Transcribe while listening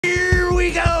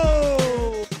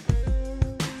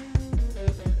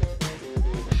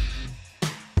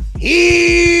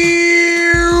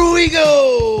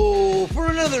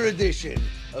edition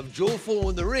of Jofo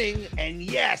in the Ring. And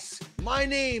yes, my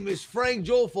name is Frank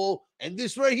Jofo, and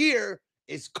this right here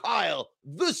is Kyle,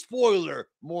 the spoiler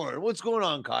Moore. What's going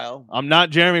on, Kyle? I'm not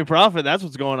Jeremy Prophet. That's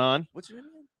what's going on. What's your name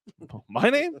again? My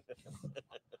name?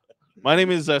 My name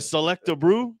is Selecta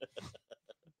Brew.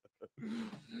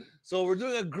 So we're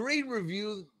doing a great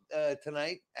review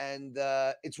tonight, and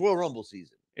it's Royal Rumble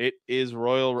season. It is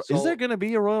Royal. So, is there going to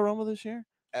be a Royal Rumble this year?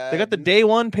 They got the day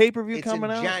one pay-per-view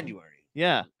coming out. January.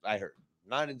 Yeah, I heard.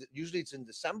 Not in usually it's in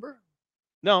December.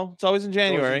 No, it's always in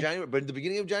January. But in the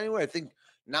beginning of January, I think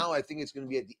it's going to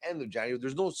be at the end of January.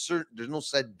 There's no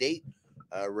set date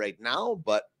right now,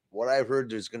 but what I've heard,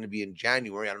 there's going to be in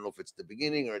January. I don't know if it's the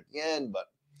beginning or at the end, but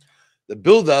the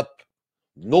build-up,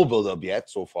 no build-up yet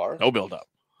so far. No build-up.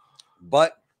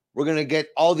 But we're going to get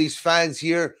all these fans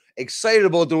here excited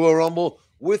about the Royal Rumble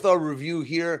with our review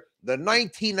here. The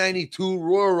 1992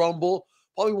 Royal Rumble,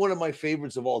 probably one of my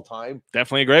favorites of all time.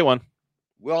 Definitely a great one.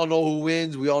 We all know who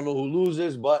wins. We all know who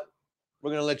loses, but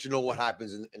we're going to let you know what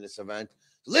happens in this event.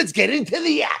 So let's get into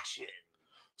the action.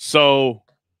 So,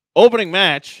 opening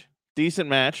match, decent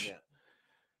match. Yeah.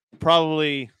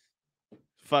 Probably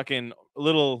fucking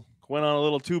went on a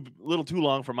little too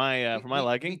long for my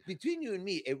liking. Between you and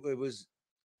me, it was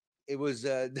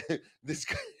this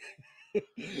guy.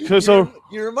 So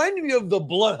you reminded me of the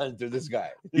Blood Hunter. This guy.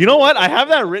 You know what? I have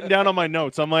that written down on my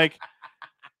notes. I'm like,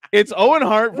 it's Owen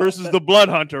Hart versus the Blood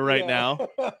Hunter right now,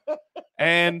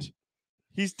 and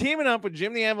he's teaming up with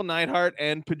Jim the Anvil Neidhart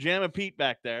and Pajama Pete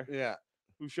back there. Yeah,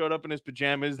 who showed up in his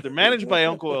pajamas. They're managed by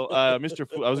Uncle Mr.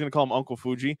 I was going to call him Uncle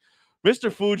Fuji, Mr.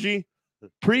 Fuji,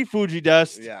 pre-Fuji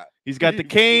Dust. Yeah, he's got the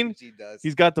cane.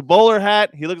 He's got the bowler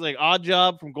hat. He looks like Odd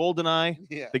Job from GoldenEye.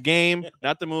 Yeah, the game,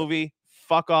 not the movie.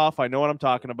 Fuck off. I know what I'm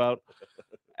talking about.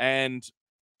 And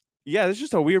yeah, it's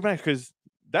just a weird match because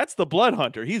that's the Blood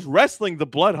Hunter. He's wrestling the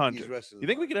Blood Hunter. You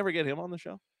think we could ever get him on the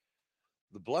show?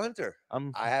 The Blood Hunter.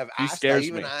 I have asked. I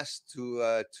even asked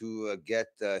to get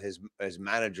his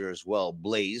manager as well,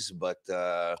 Blaze. But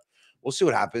we'll see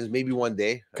what happens. Maybe one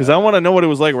day. Because I want to know what it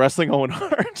was like wrestling Owen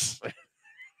Hart.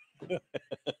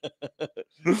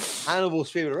 Hannibal's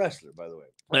favorite wrestler, by the way.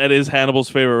 That is Hannibal's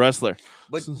favorite wrestler.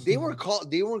 But they weren't called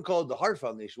the Hart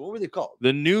Foundation. What were they called?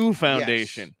 The New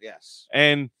Foundation. Yes.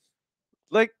 And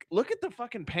like, look at the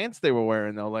fucking pants they were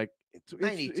wearing though. Like, it's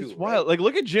wild. Right? Like,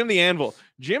 look at Jim the Anvil.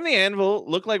 Jim the Anvil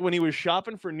looked like when he was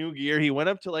shopping for new gear, he went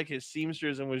up to like his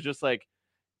seamstress and was just like,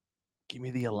 "Give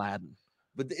me the Aladdin."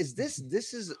 But this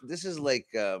is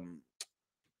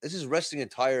wrestling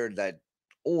attire that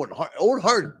Owen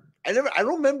Hart. I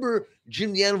don't remember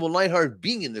Jim the Anvil Neidhart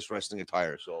being in this wrestling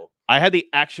attire. So I had the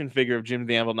action figure of Jim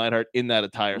the Anvil Neidhart in that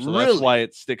attire, so that's why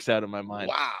it sticks out in my mind.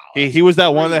 Wow, he was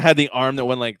that one that had the arm that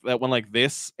went like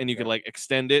this, and you could like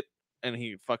extend it, and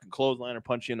he fucking clothesline or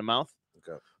punch you in the mouth.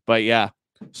 Okay, but yeah,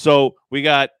 so we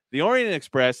got the Orient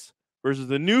Express versus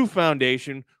the New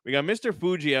Foundation. We got Mr.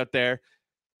 Fuji out there.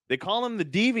 They call him the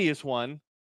Devious One,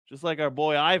 just like our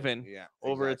boy Ivan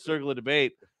over at Circle of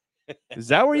Debate. Is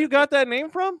that where you got that name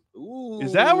from? Ooh,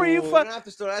 is that where you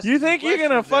you think you're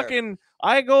gonna fucking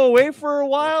I go away for a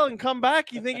while and come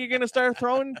back? You think you're gonna start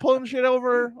pulling shit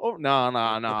over? Oh no.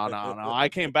 I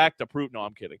came back to prove. No,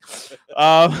 I'm kidding.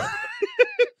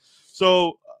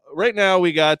 So right now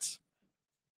we got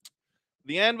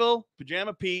the Anvil,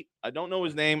 Pajama Pete. I don't know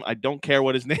his name. I don't care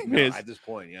what his name is at this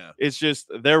point. Yeah, it's just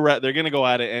they're gonna go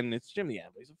at it, and it's Jim the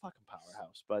Anvil. He's a fucking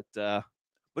powerhouse,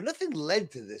 But nothing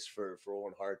led to this for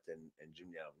Owen Hart and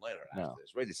Jim the Anvil Neidhart after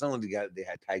this, right? It's not only they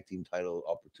had tag team title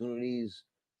opportunities.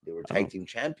 They were tag team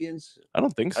champions. I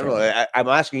don't think so. I don't know. I'm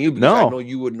asking you because I know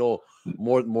you would know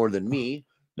more than me.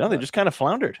 No, they just kind of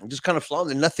floundered.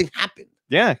 Nothing happened.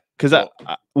 Yeah, because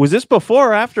was this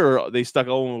before or after they stuck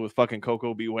Owen with fucking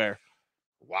Coco Beware?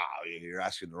 Wow, you're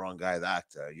asking the wrong guy that.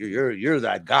 You're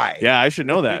that guy. Yeah, I should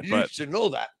know that. You should know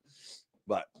that.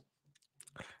 But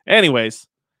anyways.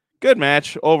 Good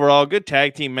match overall. Good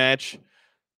tag team match.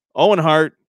 Owen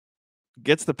Hart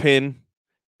gets the pin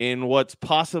in what's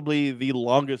possibly the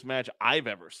longest match I've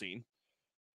ever seen.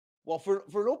 Well, for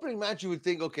an opening match, you would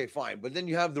think, okay, fine. But then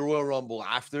you have the Royal Rumble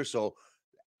after. So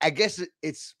I guess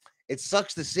it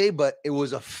sucks to say, but it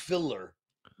was a filler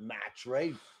match,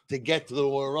 right? To get to the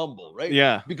Royal Rumble, right?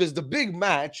 Yeah. Because the big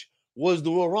match was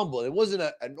the Royal Rumble. It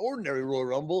wasn't an ordinary Royal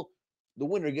Rumble. The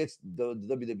winner gets the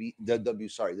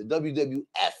WWF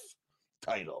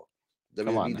title.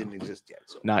 WWE didn't exist yet.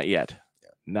 So. Not yet. Yeah.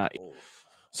 Not yet.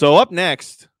 So up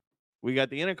next, we got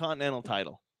the Intercontinental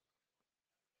title.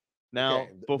 Now,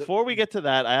 before we get to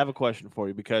that, I have a question for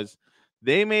you because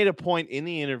they made a point in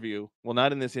the interview, well,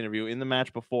 not in this interview, in the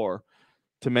match before,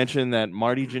 to mention that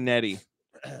Marty Jannetty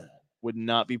would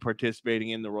not be participating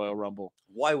in the Royal Rumble.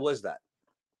 Why was that?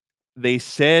 They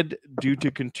said due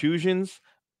to contusions.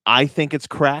 I think it's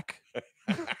crack.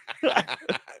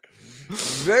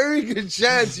 Very good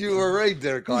chance you were right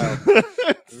there, Kyle.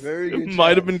 Very good.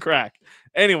 Might have been crack.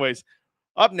 Anyways,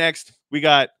 up next, we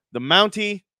got the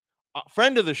Mountie,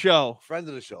 friend of the show, Jacques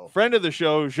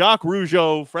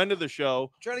Rougeau, friend of the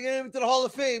show. Trying to get him into the Hall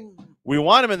of Fame. We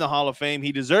want him in the Hall of Fame.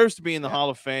 He deserves to be in the Hall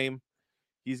of Fame.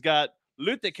 He's got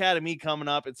Lutte Academy coming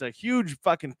up. It's a huge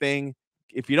fucking thing.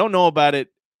 If you don't know about it,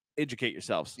 educate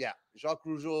yourselves. Yeah,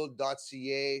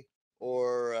 JacquesRougeau.ca,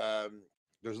 or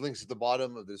there's links at the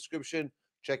bottom of the description.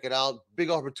 Check it out. Big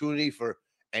opportunity for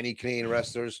any Canadian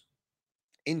wrestlers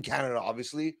in Canada,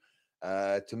 obviously,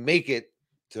 to make it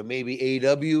to maybe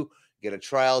AEW, get a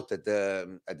tryout at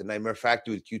the Nightmare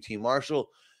Factory with QT Marshall,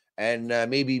 and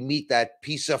maybe meet that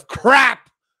piece of crap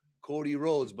Cody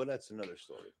Rhodes. But that's another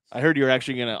story. I heard you're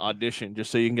actually going to audition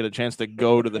just so you can get a chance to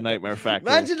go to the Nightmare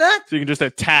Factory. Imagine that. So you can just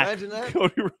attack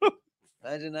Cody Rhodes.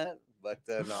 Imagine that. But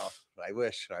no, I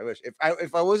wish.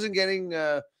 If I wasn't getting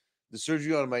the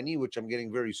surgery on my knee, which I'm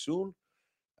getting very soon.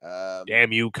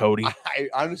 Damn you, Cody. I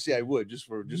honestly, I would just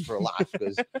for a laugh,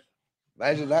 because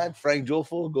imagine that Frank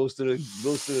Jofo goes to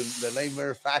the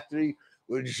Nightmare Factory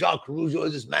with Jacques Rougeau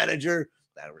as his manager.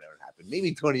 That would never happen.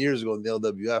 Maybe 20 years ago in the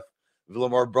LWF, if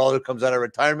Lamar Brawler comes out of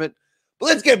retirement. But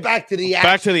let's get back to the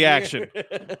action.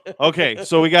 Okay,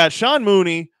 so we got Sean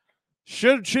Mooney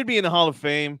should be in the Hall of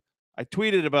Fame. I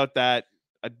tweeted about that.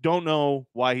 I don't know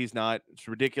why he's not. It's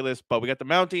ridiculous. But we got the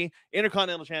Mountie,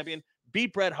 Intercontinental Champion,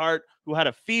 beat Bret Hart, who had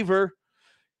a fever.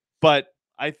 But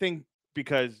I think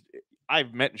because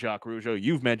I've met Jacques Rougeau,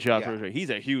 you've met Jacques Rougeau. He's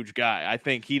a huge guy. I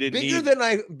think he didn't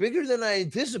bigger than I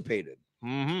anticipated.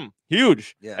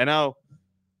 Huge. Yeah. And now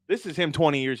this is him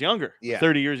 20 years younger.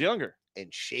 30 years younger. In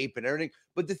shape and everything.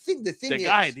 But the thing the is,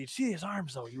 guy, did you see his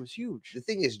arms though? He was huge. The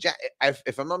thing is,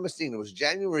 if I'm not mistaken, it was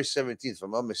January 17th, if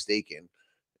I'm not mistaken,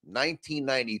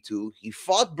 1992. He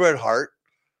fought Bret Hart,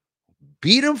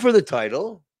 beat him for the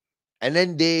title, and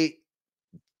then they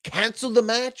canceled the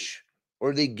match,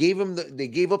 or they gave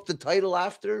up the title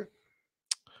after.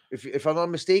 If I'm not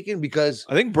mistaken, because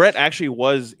I think Bret actually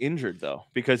was injured though,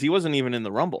 because he wasn't even in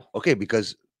the Rumble. Okay,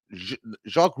 because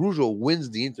Jacques Rougeau wins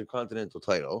the Intercontinental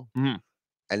title,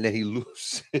 and then he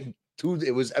loses. I think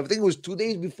it was 2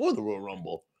 days before the Royal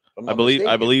Rumble. I believe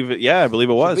it. Yeah, I believe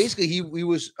it was. So basically, he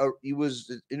was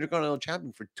the Intercontinental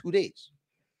Champion for 2 days.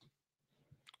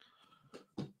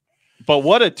 But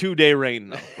what a 2-day reign,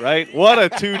 though, right? What a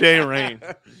 2-day reign!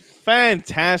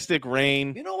 Fantastic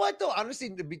reign. You know what, though?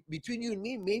 Honestly, between you and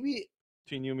me, maybe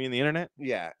between you and me and the internet.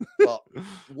 Yeah. Well,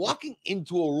 walking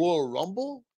into a Royal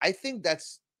Rumble, I think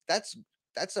that's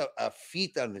a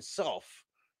feat on itself.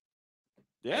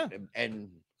 Yeah. And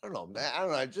I don't know.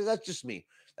 That's just me.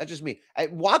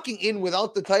 Walking in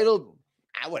without the title,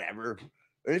 whatever.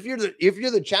 But if you're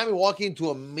the champion walking into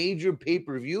a major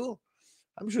pay-per-view,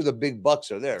 I'm sure the big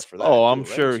bucks are there for that. Oh, I'm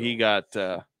sure he got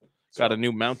a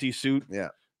new Mountie suit. Yeah.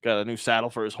 Got a new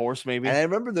saddle for his horse, maybe. And I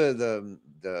remember the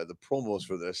promos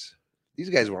for this. These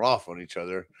guys were off on each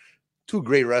other. Two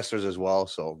great wrestlers as well.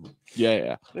 So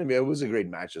yeah. Maybe it was a great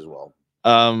match as well.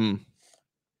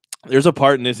 There's a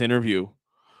part in this interview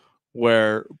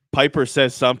where Piper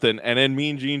says something, and then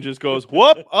Mean Gene just goes,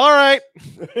 "Whoop! All right,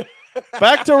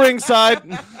 back to ringside."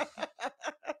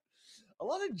 A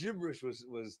lot of gibberish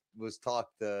was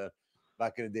talked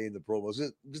back in the day in the promos,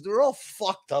 because they're all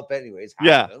fucked up anyways.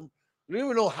 Half of them. You don't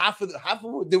even know half of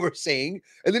what they were saying,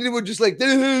 and then they were just like,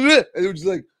 and they were just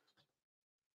like,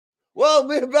 "Well,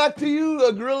 man, back to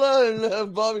you, Gorilla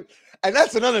and Bobby." And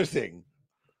that's another thing.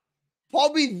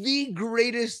 Probably the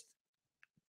greatest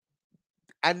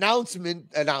announcing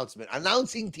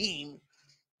team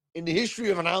in the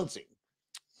history of announcing.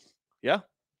 Yeah.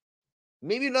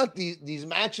 Maybe not these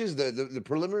matches, the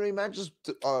preliminary matches,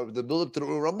 the build up to the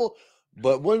Royal Rumble,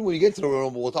 but when we get to the Royal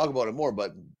Rumble, we'll talk about it more.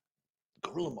 But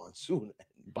Gorilla Monsoon,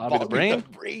 Bobby the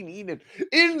Brain Heenan,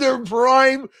 in their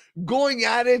prime, going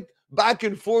at it back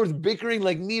and forth, bickering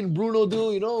like me and Bruno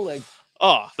do, like.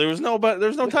 Oh, there's no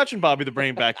touching Bobby the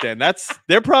Brain back then.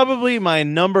 They're probably my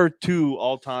number 2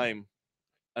 all-time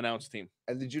announce team.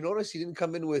 And did you notice he didn't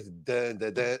come in with He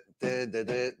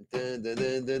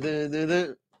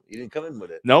didn't come in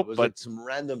with it. Nope, it was but like some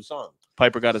random song.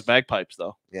 Piper got his bagpipes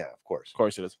though. Yeah, of course. Of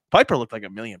course it is. Piper looked like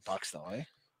 $1 million though, eh?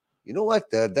 You know what?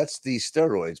 That's the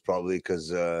steroids probably,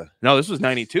 because no, this was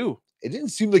 92. It didn't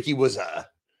seem like he was a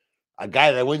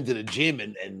guy that went to the gym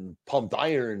and pumped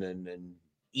iron and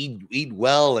eat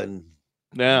well, and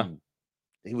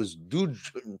he was do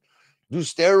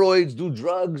steroids, do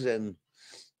drugs, and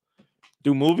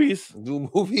do movies,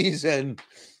 and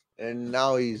and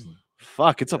now he's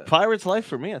fuck. It's a pirate's life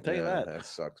for me. I'll tell you that. That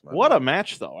sucks, man. What a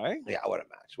match, though, eh? Yeah, what a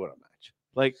match. What a match.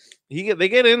 Like they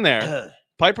get in there.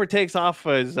 Piper takes off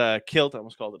his kilt. I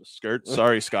almost called it a skirt.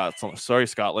 Sorry,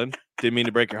 Scotland. Didn't mean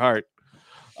to break your heart.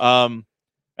 And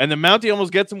the Mountie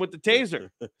almost gets him with the taser.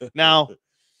 Now,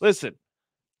 listen,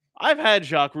 I've had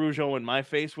Jacques Rougeau in my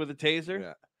face with a taser.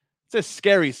 Yeah. It's a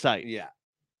scary sight. Yeah.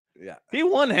 He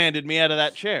one-handed me out of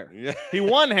that chair. Yeah. He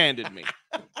one-handed me.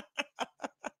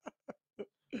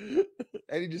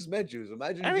 And he just met you. So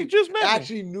imagine and if he just met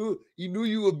actually knew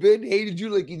you a bit, hated you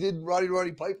like he did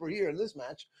Roddy Piper here in this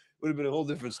match. Would have been a whole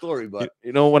different story. But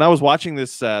you know, when I was watching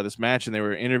this match and they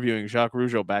were interviewing Jacques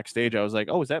Rougeau backstage, I was like,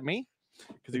 "Oh, is that me?"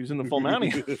 Because he was in the full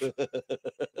Mountie.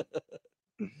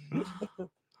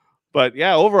 But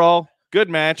yeah, overall, good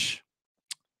match.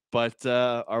 But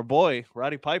our boy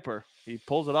Roddy Piper, he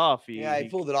pulls it off. He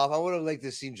pulled it off. I would have liked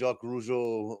to see Jacques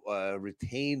Rougeau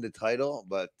retain the title,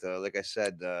 but like I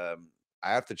said, I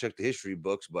have to check the history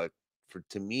books. But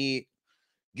to me,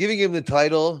 giving him the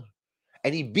title,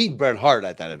 and he beat Bret Hart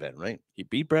at that event, right? He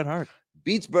beat Bret Hart.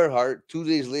 Beats Bret Hart. 2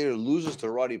 days later, loses to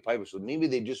Roddy Piper. So maybe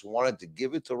they just wanted to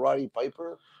give it to Roddy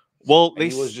Piper. Well,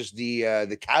 he was just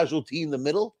the casualty in the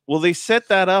middle. Well, they set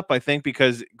that up, I think,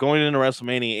 because going into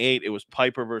WrestleMania 8, it was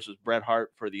Piper versus Bret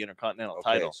Hart for the Intercontinental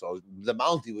title. So the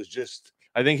Mountie was just...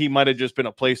 I think he might have just been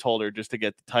a placeholder just to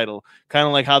get the title. Kind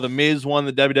of like how The Miz won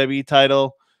the WWE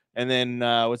title, and then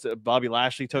Bobby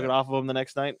Lashley took it off of him the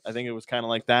next night. I think it was kind of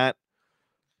like that.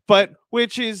 But,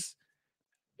 which is...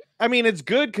 I mean, it's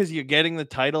good because you're getting the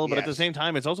title, but at the same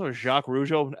time, it's also a Jacques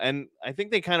Rougeau, and I think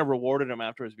they kind of rewarded him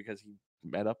afterwards because he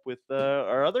met up with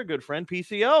our other good friend,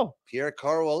 PCO. Pierre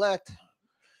Carolette.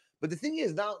 But the thing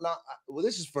is, now, well,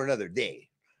 this is for another day,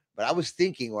 but I was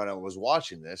thinking when I was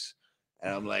watching this,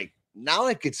 and I'm like, now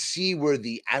I could see where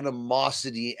the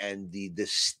animosity and the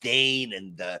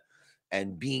disdain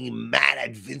and being mad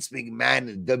at Vince McMahon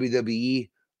and WWE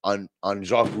on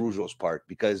Jacques Rougeau's part,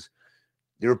 because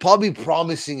they were probably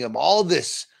promising him all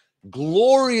this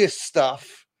glorious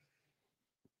stuff.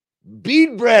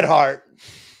 Beat Bret Hart,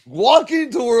 walk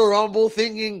into Royal Rumble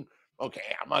thinking,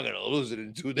 okay, I'm not going to lose it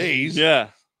in 2 days. Yeah.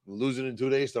 Lose it in 2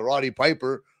 days to Roddy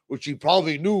Piper, which he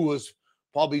probably knew was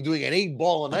probably doing an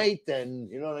 8-ball a night. And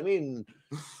you know what I mean?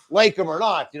 Like him or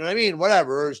not, you know what I mean?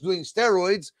 Whatever. Or he's doing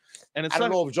steroids. And I don't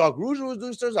know if Jacques Rougeau was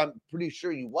doing steroids. I'm pretty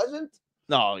sure he wasn't.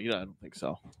 No, I don't think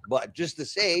so. But just to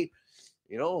say,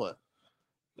 you know...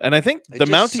 And I think the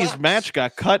Mountie's match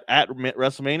got cut at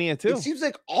WrestleMania too. It seems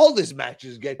like all these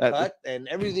matches get cut and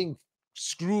everything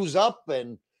screws up,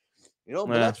 and you know,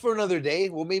 but that's for another day.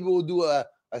 Well, maybe we'll do a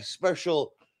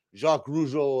special Jacques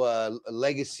Rougeau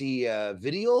legacy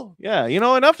video. Yeah, you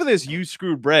know, enough of this. You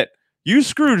screwed Bret. You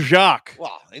screwed Jacques.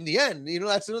 Well, in the end, you know,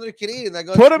 that's another Canadian that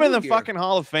got put him in the fucking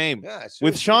Hall of Fame. Yeah,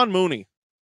 with Sean Mooney.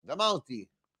 The Mountie.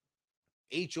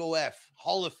 HOF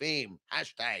Hall of Fame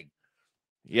 #.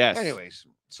 Yes. Anyways,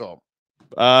 so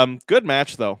good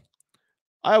match though.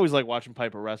 I always like watching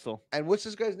Piper wrestle. And what's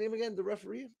this guy's name again? The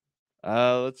referee?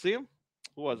 Let's see him.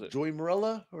 Who was it? Joey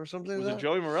Morella or something? Was it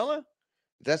Joey Morella?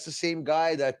 That's the same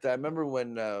guy that I remember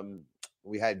when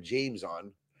we had James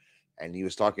on, and he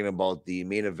was talking about the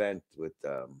main event with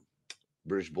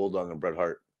British Bulldog and Bret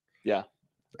Hart. Yeah,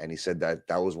 and he said that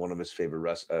was one of his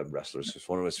favorite wrestlers.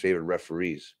 One of his favorite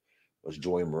referees was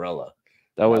Joey Morella.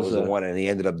 That was the one, and he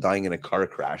ended up dying in a car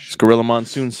crash. It's Gorilla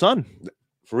Monsoon's son.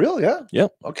 For real, yeah?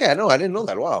 Yep. Okay, I didn't know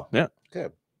that. Wow. Yeah.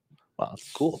 Okay. Wow,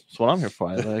 cool. That's what I'm here for.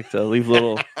 I like to leave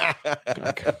little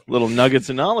nuggets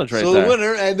of knowledge right there. So the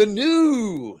winner and the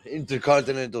new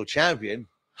Intercontinental Champion,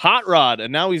 Hot Rod,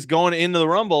 and now he's going into the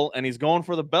Rumble and he's going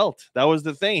for the belt. That was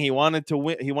the thing. He wanted to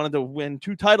win. He wanted to win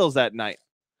 2 titles that night,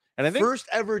 and I think first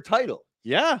ever title.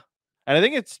 Yeah, and I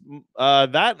think it's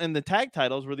that and the tag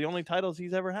titles were the only titles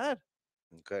he's ever had.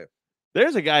 Okay.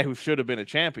 There's a guy who should have been a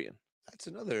champion. That's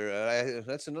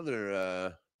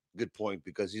another good point,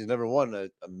 because he's never won a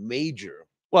major.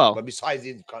 Well, but besides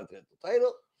the Intercontinental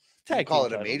title, tag call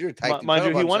it a major tag. Mind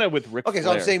you, he won it with Ric Flair. Okay,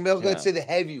 so I'm saying, let's say the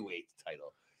heavyweight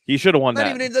title. He should have won that.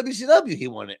 Not even in WCW, he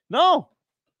won it. No.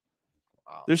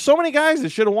 Wow. There's so many guys that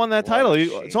should have won that title.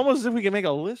 It's almost as if we can make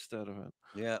a list out of it.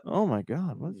 Yeah. Oh my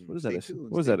God. What is that?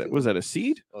 Was that a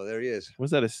seed? Oh, there he is.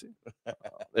 Was that a seed?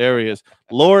 There he is.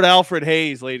 Lord Alfred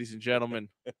Hayes, ladies and gentlemen.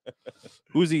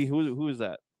 Who's he? Who is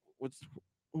that?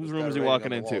 Whose room is he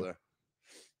walking into? I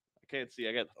can't see.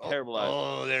 I got terrible eyes.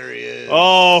 Oh, there he is.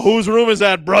 Oh, whose room is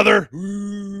that, brother?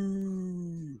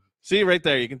 See right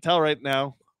there. You can tell right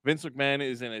now. Vince McMahon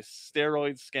is in a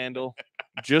steroid scandal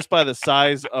just by the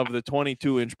size of the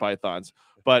 22-inch pythons.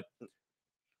 But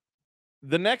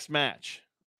the next match,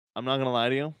 I'm not going to lie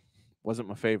to you, wasn't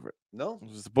my favorite. No, it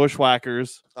was the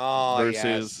Bushwhackers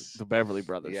versus the Beverly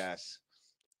Brothers. Yes,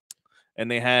 and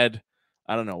they had,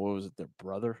 I don't know, what was it? Their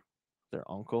brother, their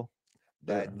uncle,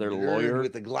 their lawyer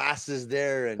with the glasses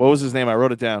there. And what was his name? I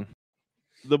wrote it down.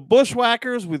 The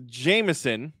Bushwhackers with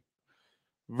Jameson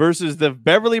versus the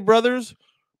Beverly Brothers,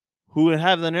 who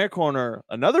have in their corner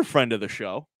another friend of the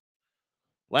show,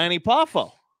 Lanny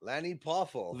Poffo. Lanny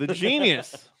Poffo, the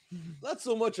genius. Not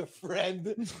so much a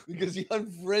friend because he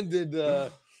unfriended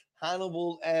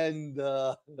Hannibal and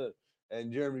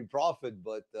Jeremy Prophet,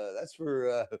 but that's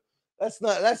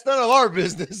none of our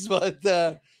business. But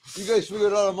you guys figure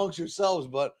it out amongst yourselves.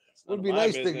 But it would be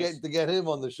nice to get him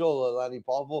on the show, Lanny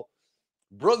Poffo,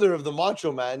 brother of the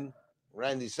Macho Man,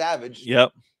 Randy Savage.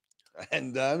 Yep.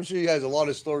 And I'm sure you guys have a lot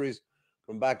of stories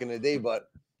from back in the day, but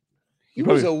he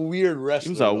was a weird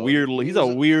wrestler. He's a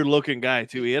weird looking guy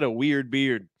too. He had a weird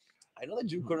beard. I know that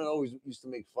Jim Cornette always used to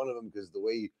make fun of him because the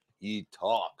way he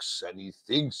talks and he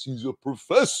thinks he's a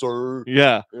professor.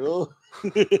 Yeah. You know?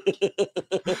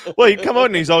 Well, he'd come out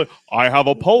and he's all, I have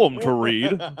a poem to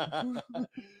read.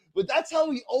 But that's how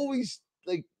he always,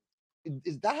 like,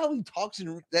 is that how he talks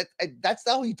that's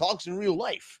how he talks in real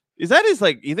life? Is that his,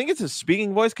 like, you think it's his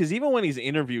speaking voice? Because even when he's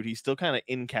interviewed, he's still kind of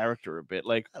in character a bit.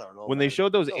 Like, I don't know, when man. they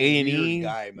showed those A&E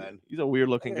guy, man. He's a weird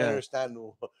looking guy. I understand.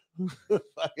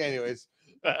 Anyways,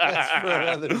 that's for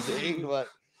another day. But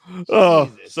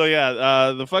Jesus. So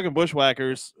yeah, the fucking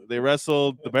Bushwhackers, they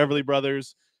wrestled the Beverly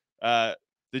Brothers. The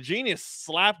Genius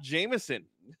slapped Jameson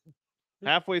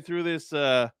halfway through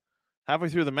the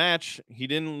match. He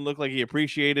didn't look like he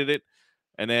appreciated it.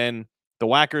 And then the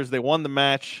Whackers, they won the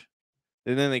match.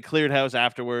 And then they cleared house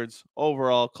afterwards.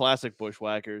 Overall, classic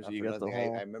Bushwhackers. You got the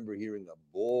whole... I remember hearing a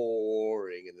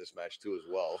boring in this match too, as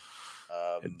well.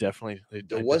 It definitely.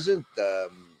 There wasn't.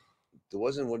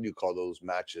 What do you call those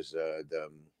matches?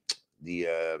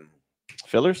 The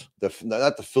fillers.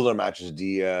 Not the filler matches.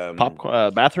 The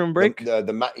bathroom break.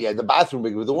 The bathroom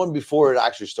break. The one before it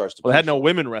actually starts. Well, they had no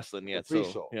women wrestling yet.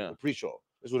 Pre-show. So, yeah. The pre-show.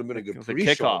 This would have been a good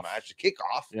pre-show match. A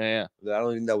kickoff. Yeah. I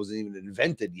don't think that wasn't even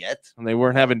invented yet. And they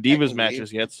weren't having Divas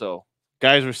matches yet, so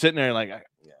guys were sitting there like,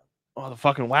 oh, the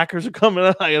fucking Whackers are coming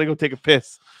up. I gotta go take a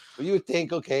piss. But you would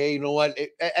think, okay, you know what?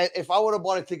 If I would have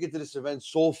bought a ticket to this event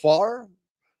so far,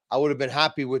 I would have been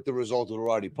happy with the result of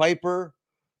Roddy Piper.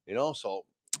 You know, so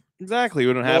exactly.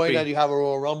 We don't have knowing that you have a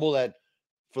Royal Rumble that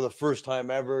for the first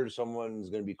time ever, someone's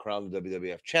going to be crowned the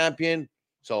WWF champion.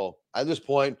 So at this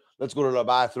point, let's go to the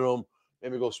bathroom.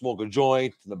 Maybe go smoke a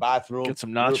joint in the bathroom. Get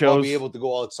some nachos. You're probably able to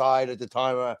go outside at the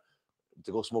time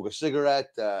to go smoke a cigarette.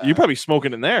 You're probably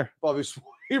smoking in there.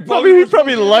 You'd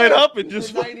probably light up and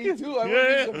just 92. I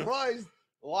wouldn't be surprised.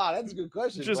 Wow, that's a good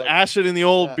question. Just ash it in the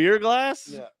old beer glass.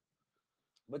 Yeah.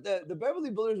 But the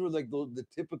Beverly Brothers were like the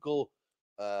typical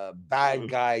bad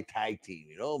guy tag team,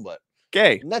 you know, but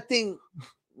gay. Nothing.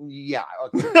 Yeah,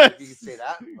 okay. You can say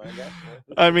that.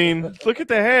 I mean, look at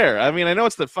the hair. I mean, I know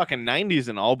it's the fucking 90s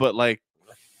and all, but like,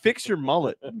 fix your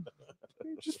mullet.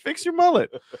 Just fix your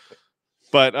mullet.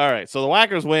 But all right, so the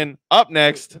Whackers win. Up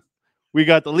next, we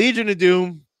got the Legion of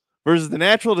Doom versus the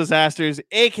Natural Disasters,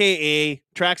 aka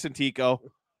Trax and Tico.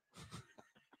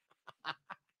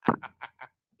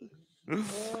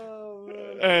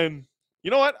 And you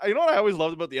know what? You know what I always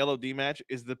loved about the LOD match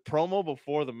is the promo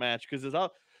before the match, because it's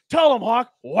all, tell him,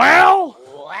 Hawk. Well.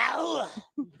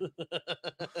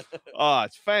 Oh,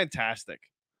 it's fantastic.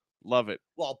 Love it.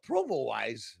 Well, promo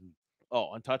wise,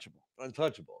 untouchable.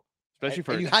 Especially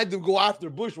for you had to go after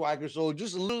Bushwhacker, so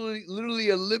just literally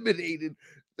eliminated.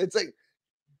 It's like,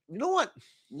 you know what?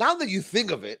 Now that you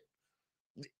think of it,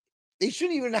 they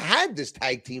shouldn't even have had this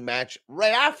tag team match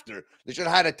right after. They should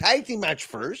have had a tag team match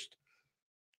first,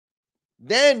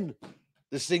 then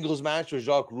the singles match with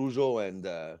Jacques Rougeau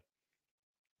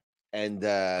and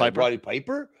Roddy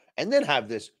Piper, and then have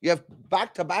this. You have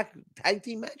back-to-back tag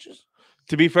team matches.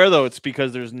 To be fair, though, it's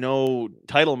because there's no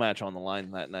title match on the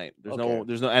line that night. There's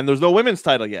no women's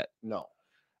title yet. No.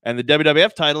 And the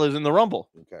WWF title is in the Rumble.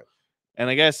 Okay. And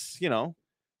I guess, you know,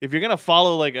 if you're gonna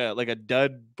follow like a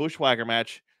dud Bushwhacker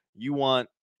match, you want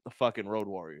the fucking Road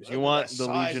Warriors. You want the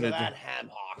Legion of that ham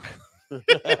hock.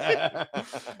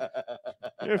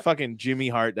 You're fucking Jimmy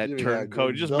Hart, that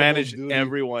turncoat. Just managed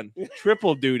everyone.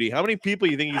 Triple duty. How many people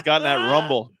you think he's got in that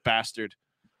Rumble, bastard?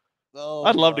 Oh,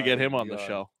 I'd love to get him on the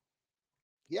show.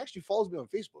 He actually follows me on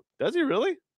Facebook. Does he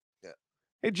really? Yeah.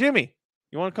 Hey, Jimmy,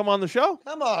 you want to come on the show?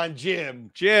 Come on,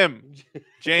 James.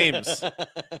 James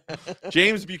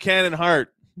Buchanan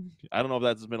Hart. I don't know if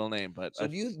that's his middle name, but so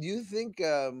do you think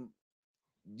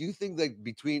like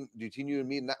between you and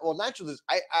me, well, naturally,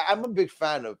 I'm a big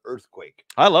fan of Earthquake.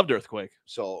 I loved Earthquake.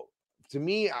 So to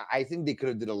me, I think they could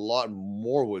have did a lot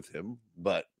more with him,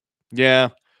 but yeah,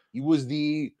 he was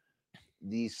the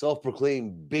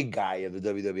self-proclaimed big guy of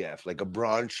the WWF, like a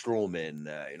Braun Strowman,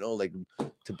 like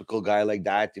typical guy like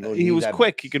that. he was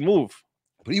quick. He could move.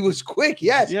 But he was quick,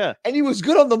 yes. Yeah. And he was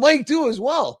good on the mic too, as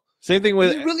well. Same thing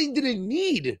with. He really didn't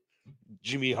need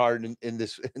Jimmy Hart in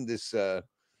this.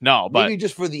 No, but maybe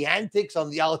just for the antics on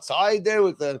the outside there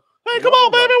with the. Hey, come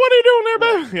on, baby! What are you doing there,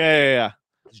 baby? Yeah.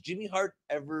 Has Jimmy Hart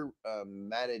ever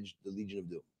managed the Legion of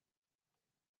Doom?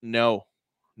 No,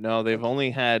 they've only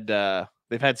had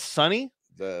they've had Sonny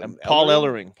and Paul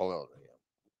Ellering. Yeah.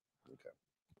 Okay.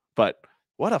 But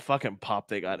what a fucking pop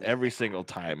they got every single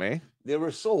time, eh? They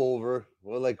were so over.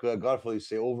 Well, like Godfather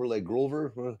say, over like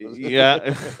Grover.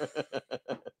 Yeah.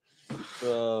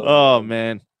 Oh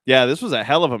man. Yeah, this was a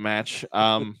hell of a match.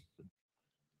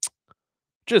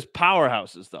 Just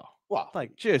powerhouses though. Wow.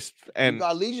 Like just and you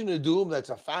got Legion of Doom, that's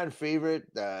a fan favorite.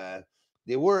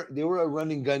 They were a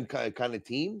running gun kind of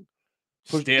team.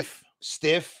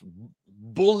 Stiff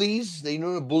bullies. They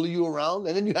know to bully you around.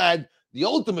 And then you had the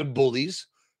ultimate bullies,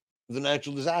 the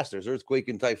natural disasters, Earthquake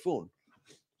and Typhoon.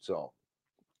 So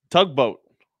Tugboat.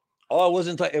 Oh, it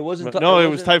wasn't. It was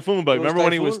Typhoon. But remember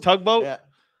when he was Tugboat? Yeah.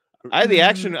 I had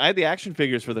the action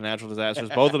figures for the natural disasters,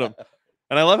 both of them,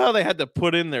 and I love how they had to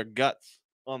put in their guts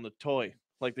on the toy.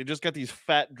 Like they just got these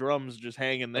fat drums just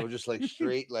hanging there, just like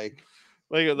straight, like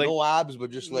no abs,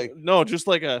 but just like just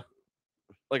like a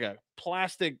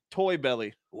plastic toy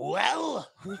belly. Well,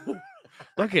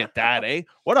 look at that, eh?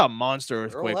 What a monster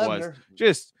Earthquake was!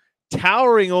 Just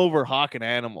towering over Hawk and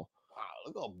Animal. Wow,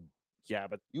 look how. Yeah,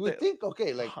 but you would think,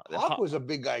 okay, like Hawk was a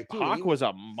big guy too. Hawk was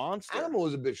a monster. Animal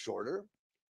was a bit shorter.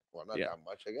 Well, not that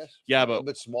much, I guess. Yeah, but a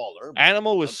bit smaller.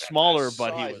 Animal was smaller,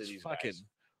 but he was fucking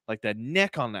like the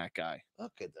neck on that guy.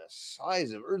 Look at the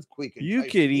size of Earthquake. And you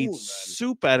could eat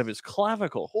soup out of his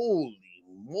clavicle. Holy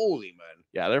moly, man!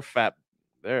 Yeah, they're fat.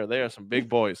 They are some big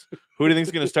boys. Who do you think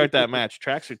is going to start that match?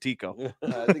 Trax or Tico?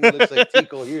 I think it looks like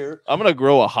Tico here. I'm going to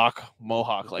grow a Hawk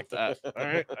mohawk like that. All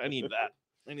right, I need that.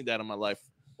 I need that in my life.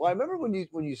 Well, I remember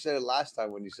when you said it last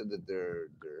time, when you said that their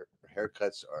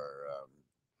haircuts are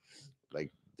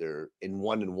like they're in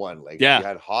one and one. Like you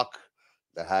had Hawk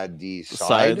that had the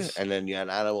sides, and then you had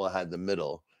Animal that had the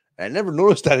middle. And I never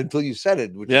noticed that until you said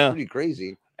it, which is pretty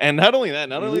crazy. And not only that,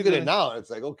 look at it now, it's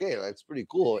like, okay, that's pretty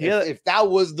cool. Yeah. If that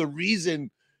was the reason,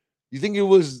 you think it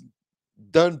was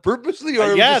done purposely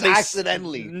or just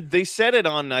accidentally? They said it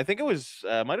on, I think it was,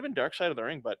 might have been Dark Side of the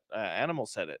Ring, but Animal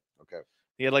said it. Okay.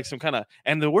 He had like some kind of,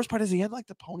 and the worst part is he had like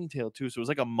the ponytail too. So it was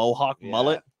like a mohawk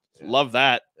mullet. Yeah. Love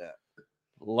that. Yeah.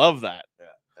 Love that. Yeah.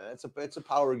 And it's a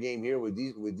power game here with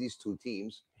these two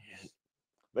teams. Yeah.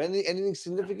 But anything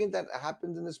significant that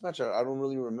happened in this match? I don't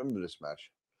really remember this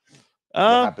match. What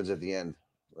happens at the end?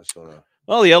 Let's go now.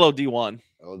 Well, the LOD won.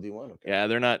 LOD won. Okay. Yeah,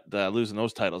 they're not losing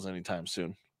those titles anytime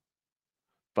soon.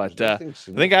 But I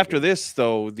think after this,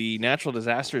 though, the natural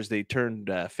disasters, they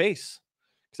turned face.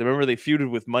 Because I remember they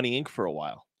feuded with Money Inc. for a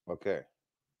while. Okay.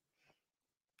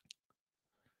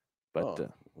 But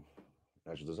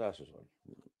natural disasters won.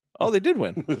 Oh, they did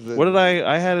win. What did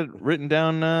I had it written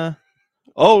down?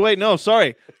 Oh, wait, no,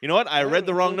 sorry. You know what? I read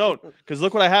the wrong note. Because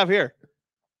look what I have here.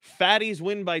 Fatties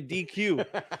win by DQ.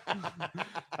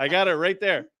 I got it right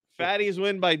there. Fatties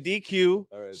win by DQ.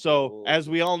 All right, so as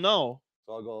we all know.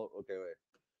 So I'll go, okay, wait.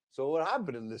 So what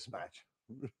happened in this match?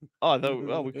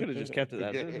 Oh, we could have just kept it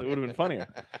that. It would have been funnier.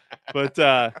 But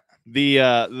the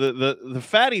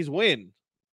Fatties win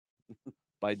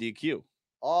by DQ.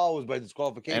 Oh, it was by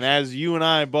disqualification. And as you and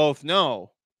I both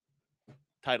know,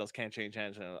 titles can't change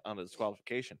hands on a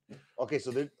disqualification. Okay,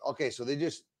 so they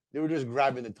were just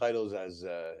grabbing the titles as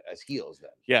heels then.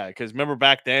 Yeah, because remember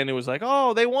back then it was like,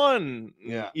 oh, they won.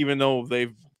 Yeah. Even though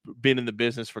they've been in the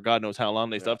business for God knows how long,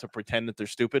 they still have to pretend that they're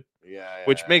stupid. Yeah.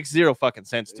 Which makes zero fucking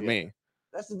sense to me.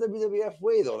 That's the WWF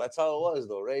way, though. That's how it was,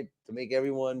 though, right? To make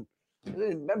everyone.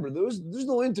 Remember, there's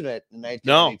no internet in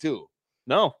 1992.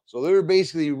 No. So they were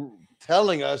basically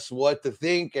telling us what to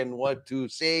think and what to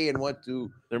say and what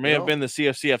to. There may have been the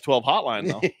CFCF 12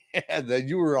 hotline, though. Yeah, that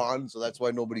you were on, so that's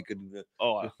why nobody could.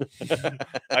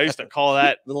 I used to call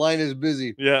that. The line is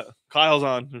busy. Yeah, Kyle's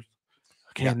on.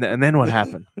 Okay, and then what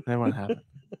happened?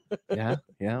 Yeah.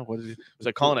 What is it? Was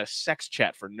I calling a sex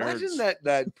chat for nerds? Imagine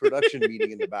that production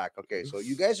meeting in the back. Okay, so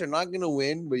you guys are not going to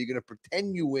win, but you're going to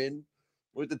pretend you win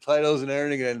with the titles and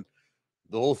everything, and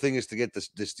the whole thing is to get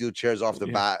the steel chairs off the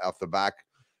back.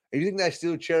 And you think that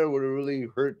steel chair would have really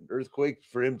hurt Earthquake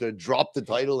for him to drop the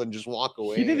title and just walk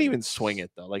away? He didn't even swing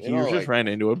it though. Like he just ran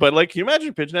into it. But like, can you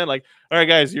imagine pitching that? Like, all right,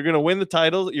 guys, you're gonna win the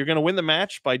title. You're gonna win the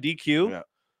match by DQ. Yeah.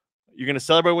 You're gonna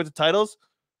celebrate with the titles,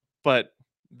 but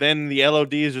then the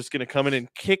LOD is just going to come in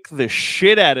and kick the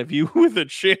shit out of you with a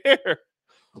chair.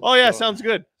 Oh, yeah, sounds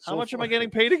good. How much am I getting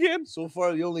paid again? So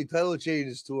far, the only title change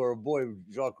is to our boy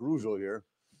Jacques Rougeau here.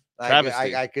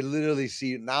 I can literally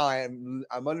see now.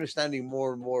 I'm understanding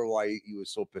more and more why he was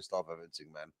so pissed off at Vince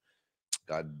McMahon.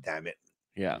 God damn it!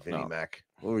 Yeah, Vinny Mac,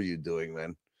 what were you doing,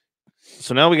 man?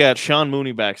 So now we got Sean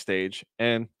Mooney backstage,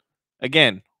 and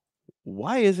again,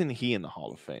 why isn't he in the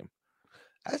Hall of Fame?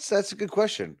 That's a good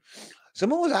question.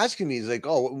 Someone was asking me, he's like,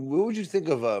 "Oh, what would you think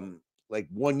of like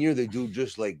 1 year they do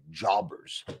just like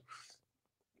jobbers?"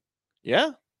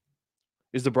 Yeah,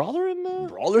 is the Brawler in there?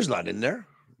 Brawler's not in there.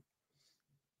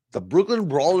 The Brooklyn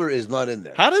Brawler is not in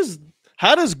there. How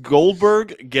does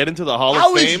Goldberg get into the Hall of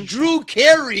Fame? How is Drew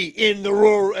Carey in the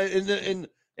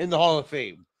Hall of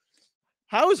Fame?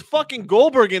 How is fucking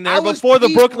Goldberg in there before the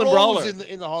Brooklyn Brawler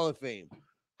in the Hall of Fame?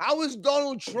 How is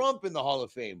Donald Trump in the Hall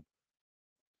of Fame?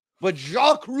 But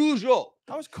Jacques Rougeau.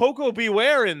 How is Coco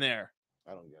Beware in there?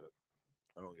 I don't get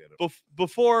it.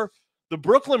 Before the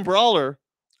Brooklyn Brawler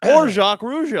or Jacques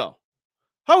Rougeau.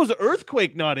 How is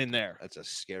Earthquake not in there? That's a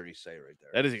scary sight right there.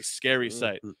 That is a scary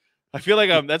sight. I feel like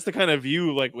that's the kind of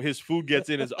view like his food gets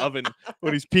in his oven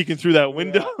when he's peeking through that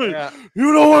window. Yeah.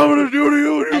 You know what I'm gonna do to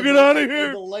you when you get out of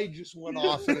here? The light just went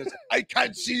off. And I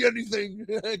can't see anything.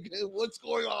 What's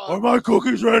going on? Are my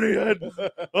cookies ready, Ed?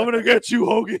 I'm gonna get you,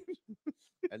 Hogan.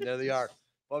 And there they are.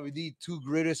 Probably the two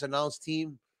greatest announced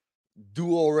team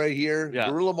duo right here. Yeah.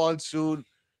 Gorilla Monsoon,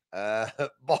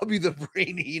 Bobby the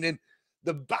Brain Heenan.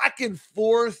 The back and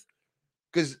forth,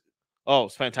 because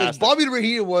it's fantastic. Bobby the Brain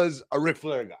Heenan was a Ric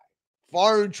Flair guy,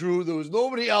 far and true. There was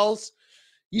nobody else.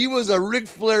 He was a Ric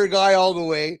Flair guy all the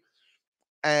way,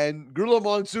 and Gorilla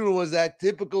Monsoon was that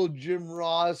typical Jim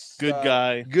Ross good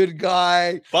guy.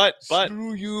 But But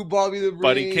screw you, Bobby the Brain.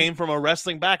 But he came from a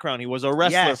wrestling background. He was a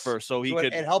wrestler first, so he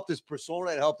could. It helped his persona.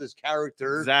 It helped his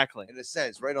character. Exactly, in a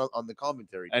sense, right on the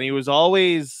commentary. And he was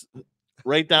always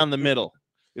right down the middle.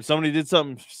 If somebody did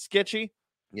something sketchy,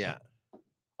 yeah.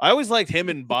 I always liked him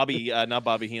and Bobby, not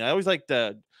Bobby Heenan. I always liked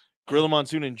Gorilla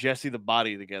Monsoon and Jesse the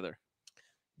Body together.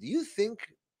 Do you think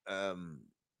Mean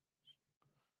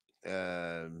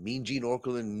Gene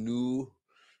Okerlund knew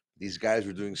these guys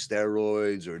were doing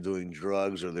steroids or doing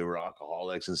drugs or they were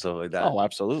alcoholics and stuff like that? Oh,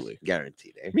 absolutely.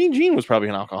 Guaranteed. Eh? Mean Gene was probably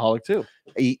an alcoholic too.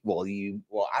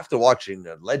 After watching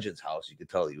Legends House, you could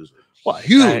tell he was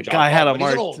huge. Guy had a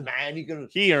mark. Man,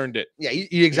 he earned it. Yeah,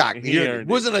 exactly. He earned it.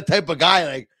 Wasn't a type of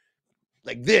guy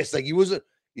like this. Like he wasn't.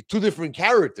 Two different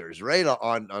characters, right?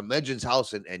 On Legends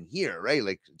House and here, right?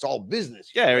 Like it's all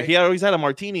business. Yeah, right? He always had a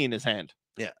martini in his hand.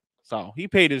 Yeah. So he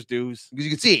paid his dues. Because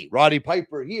you can see Roddy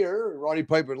Piper here, Roddy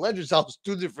Piper in Legends House,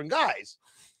 two different guys.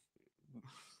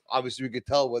 Obviously, we could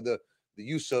tell with the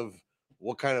use of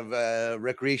what kind of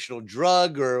recreational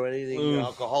drug or anything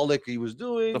alcoholic he was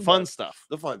doing. The fun stuff.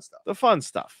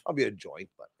 I'll be a joint,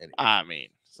 but anyway. I mean,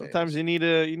 sometimes you need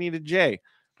a J.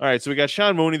 All right, so we got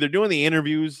Sean Mooney. They're doing the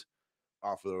interviews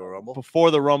before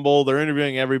the Rumble. They're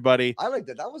interviewing everybody. I like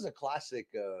that. That was a classic.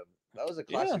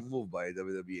 Move by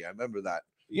WWE. I remember that.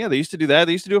 Yeah, they used to do that.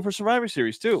 They used to do it for Survivor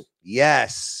Series too.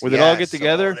 Yes. Where they'd all get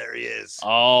together. Oh, there he is.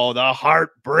 Oh, the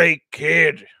Heartbreak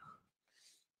Kid.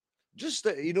 Just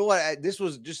you know what? This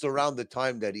was just around the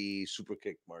time that he super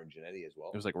kicked Martin Jannetty as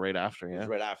well. It was like right after, yeah. It was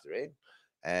right after, eh?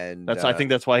 And I think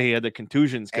that's why he had the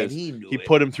contusions, because he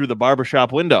put him through the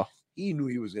barbershop window. He knew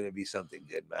he was going to be something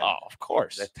good, man. Oh, of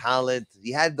course. The talent.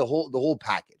 He had the whole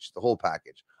package. The whole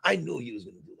package. I knew he was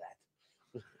going to do that.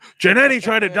 Jannetty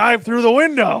tried to dive through the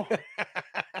window.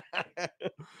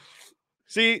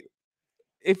 See,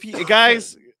 if you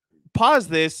guys pause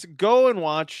this, go and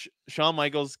watch Shawn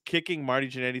Michaels kicking Marty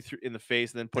Jannetty in the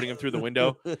face and then putting him through the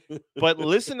window. But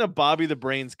listen to Bobby the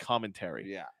Brain's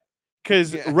commentary. Yeah.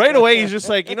 Because right away he's just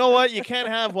like, you know what? You can't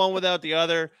have one without the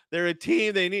other. They're a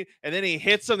team. They need. And then he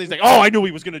hits him. He's like, oh, I knew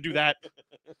he was going to do that.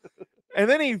 And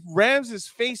then he rams his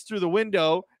face through the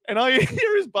window. And all you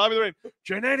hear is Bobby the Brain.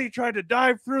 Jannetty tried to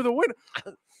dive through the window.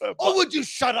 Would you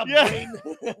shut up, Brain?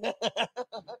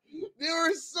 They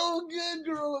were so good,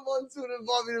 Gorilla Monsoon and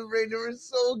Bobby the Brain. They were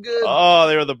so good. Oh,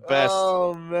 they were the best.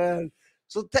 Oh, man.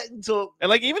 So and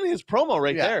like even his promo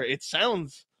right there, it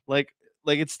sounds like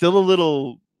it's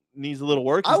still needs a little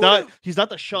work. He's not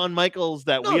the Shawn Michaels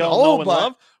that we all know and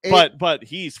love, but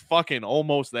he's fucking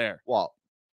almost there. Well,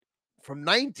 from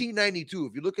 1992,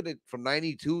 if you look at it from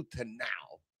 92 to now,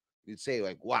 you'd say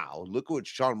like, wow, look what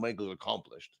Shawn Michaels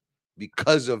accomplished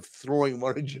because of throwing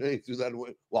Martin Jannetty through that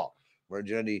window. Well,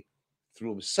 Martin Jannetty threw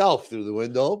himself through the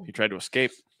window. He tried to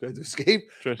escape. But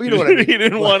you know what I mean? He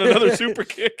didn't want another super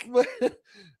kick.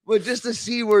 But just to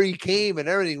see where he came and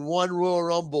everything, won Royal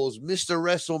Rumbles, Mr.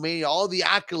 WrestleMania, all the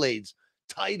accolades,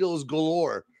 titles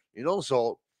galore, you know.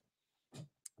 So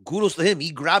kudos to him.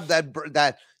 He grabbed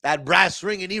that brass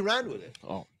ring and he ran with it.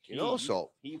 Oh, you know,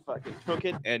 so he fucking took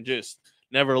it and just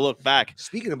never looked back.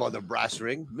 Speaking about the brass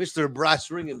ring, Mr. Brass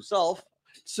Ring himself.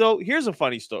 So here's a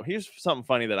funny story. Here's something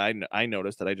funny that I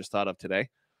noticed that I just thought of today.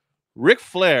 Ric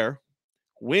Flair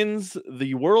wins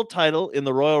the world title in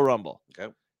the Royal Rumble.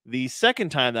 Okay. The second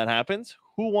time that happens,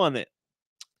 who won it?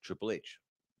 Triple H.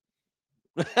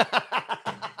 I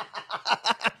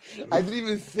didn't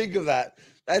even think of that.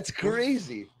 That's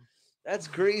crazy. That's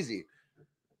crazy.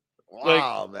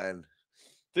 Wow, man.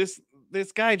 This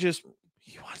guy just,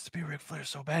 he wants to be Ric Flair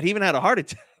so bad. He even had a heart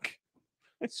attack.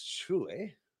 It's true, eh?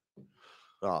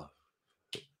 Oh,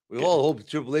 we all hope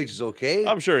Triple H is okay.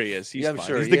 I'm sure he is. He's I'm fine.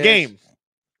 sure He's he the is. game.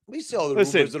 We see all the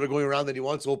rumors that are going around that he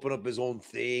wants to open up his own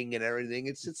thing and everything.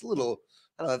 It's a little,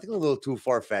 I don't know, I think a little too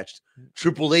far-fetched.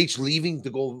 Triple H leaving to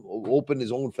go open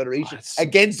his own federation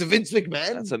against Vince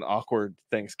McMahon. That's an awkward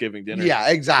Thanksgiving dinner. Yeah,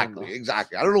 exactly.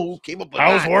 I don't know who came up with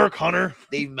How's that. work, Hunter?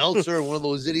 Dave Meltzer, one of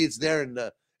those idiots there,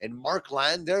 and Mark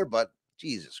Land there, but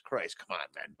Jesus Christ, come on,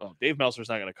 man. Oh, Dave Meltzer's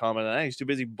not going to comment on that. He's too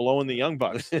busy blowing the Young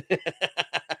Bucks.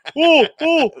 Oh,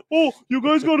 you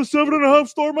guys got a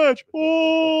 7.5-star match.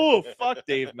 Oh, fuck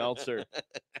Dave Meltzer.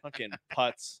 Fucking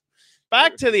putz.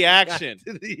 Back to the action.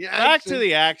 Back to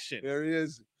the action. There he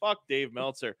is. Fuck Dave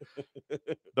Meltzer.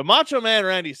 The Macho Man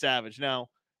Randy Savage. Now,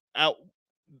 out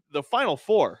the final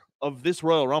four of this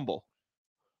Royal Rumble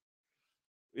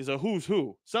is a who's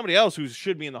who. Somebody else who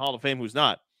should be in the Hall of Fame who's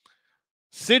not.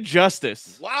 Sid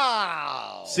Justice.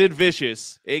 Wow. Sid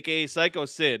Vicious, a.k.a. Psycho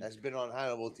Sid. Has been on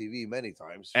Hannibal TV many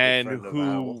times. And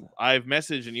who I've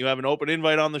messaged, and you have an open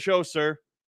invite on the show, sir.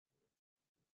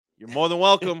 You're more than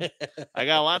welcome. I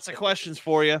got lots of questions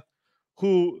for you.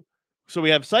 So we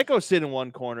have Psycho Sid in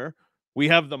one corner. We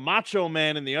have the Macho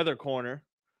Man in the other corner.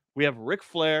 We have Ric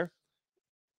Flair.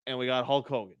 And we got Hulk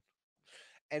Hogan.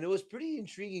 And it was pretty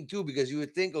intriguing, too, because you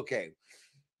would think, okay,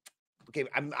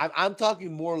 I'm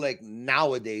talking more like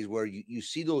nowadays where you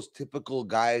see those typical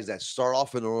guys that start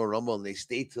off in the Royal Rumble and they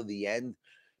stay till the end,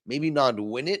 maybe not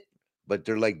win it, but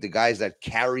they're like the guys that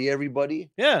carry everybody.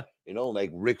 Yeah. You know, like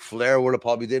Ric Flair would have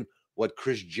probably did what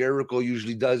Chris Jericho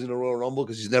usually does in the Royal Rumble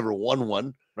because he's never won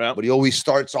one. Right. But he always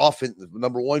starts off in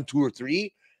number 1, 2, or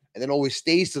 3, and then always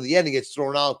stays to the end and gets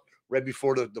thrown out right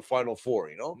before the final four,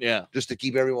 you know? Yeah. Just to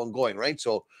keep everyone going, right?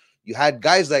 So you had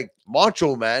guys like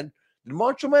Macho Man. Did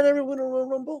Macho Man ever win a Royal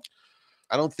Rumble?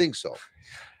 I don't think so.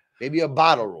 Maybe a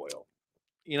Battle Royal.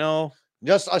 You know,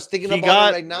 just us thinking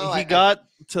about it right now. He got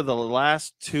to the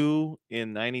last 2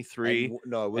 in 93.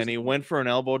 And he went for an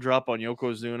elbow drop on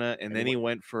Yokozuna, and then he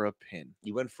went for a pin.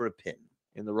 He went for a pin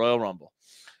in the Royal Rumble,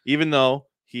 even though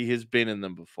he has been in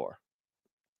them before.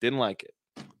 Didn't like it.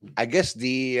 I guess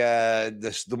the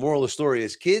moral of the story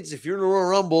is, kids, if you're in the Royal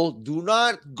Rumble, do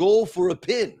not go for a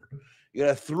pin. You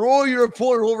gotta throw your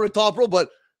opponent over the top rope, but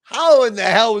how in the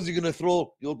hell was he gonna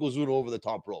throw Yokozuna over the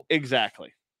top rope?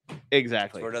 Exactly.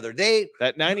 For another day.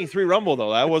 That 93 Rumble,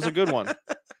 though, that was a good one.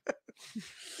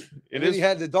 It is. You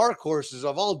had the dark horses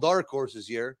of all dark horses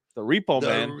here. The Repo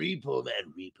Man. Repo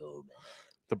Man.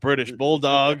 The British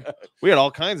Bulldog. We had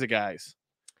all kinds of guys.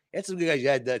 You had some good guys. You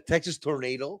had the Texas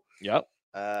Tornado. Yep.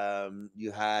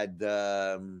 You had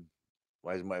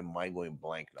why is my mind going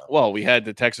blank now? Well, we had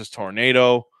the Texas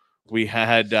Tornado. We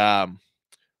had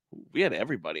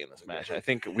everybody in this match. I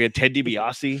think we had Ted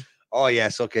DiBiase. Oh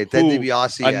yes, okay. Ted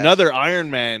DiBiase, another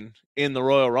Iron Man in the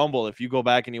Royal Rumble. If you go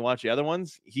back and you watch the other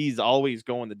ones, he's always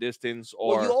going the distance.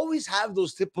 Or you always have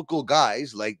those typical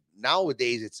guys. Like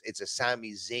nowadays, it's a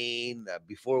Sami Zayn.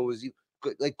 Before it was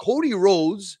like Cody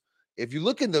Rhodes. If you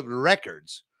look in the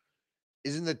records,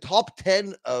 is in the top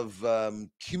 10 of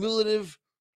cumulative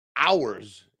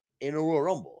hours in a Royal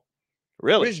Rumble.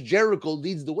 Really? Chris Jericho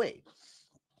leads the way.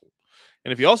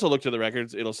 And if you also look to the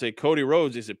records, it'll say Cody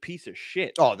Rhodes is a piece of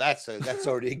shit. Oh, that's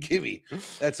already a gimme.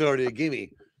 That's already a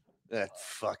gimme. That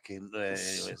fucking.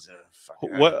 Anyways,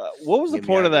 what was the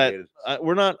point of that? I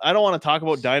don't want to talk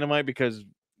about Dynamite because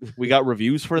we got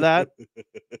reviews for that.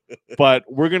 But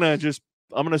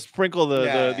I'm gonna sprinkle the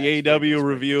AEW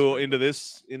review into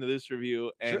this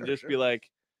review and be like,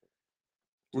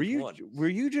 were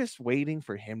you just waiting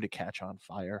for him to catch on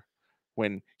fire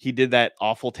when he did that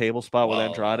awful table spot with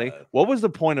Andrade? What was the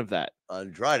point of that?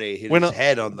 Andrade hit his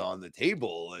head on the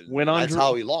table, and that's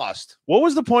how he lost. What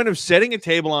was the point of setting a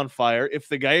table on fire if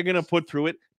the guy you're gonna put through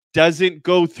it doesn't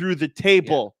go through the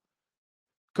table?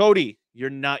 Yeah. Cody, you're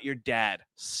not your dad.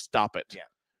 Stop it. Yeah.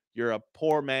 You're a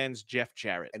poor man's Jeff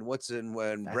Jarrett. And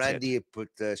when Brandy put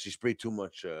she sprayed too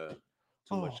much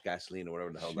gasoline or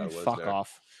whatever the hell that was. Fuck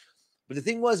off. But the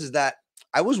thing is that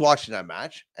I was watching that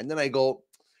match, and then I go,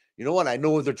 you know what? I know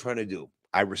what they're trying to do.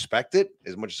 I respect it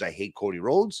as much as I hate Cody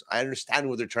Rhodes. I understand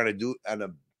what they're trying to do on a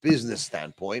business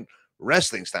standpoint,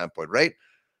 wrestling standpoint, right?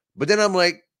 But then I'm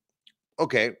like,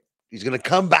 okay, he's going to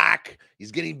come back.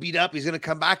 He's getting beat up. He's going to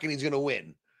come back and he's going to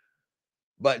win.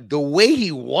 But the way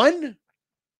he won,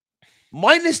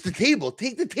 minus the table,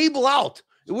 take the table out.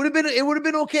 It would have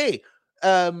been okay.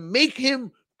 Make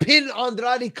him pin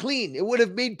Andrade clean. It would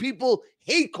have made people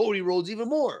hate Cody Rhodes even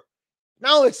more.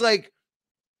 Now it's like,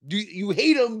 you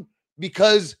hate him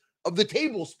because of the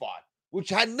table spot, which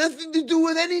had nothing to do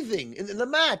with anything in the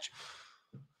match.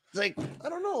 It's like, I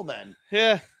don't know, man.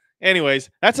 Yeah. Anyways,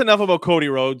 that's enough about Cody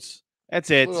Rhodes. That's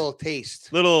it. A little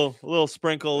taste. Little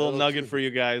sprinkle, little nugget for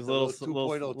you guys. Little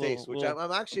 2.0 taste, which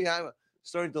I'm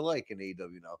starting to like in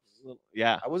AEW now.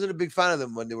 Yeah. I wasn't a big fan of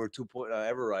them when they were 2.0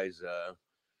 Everrise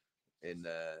in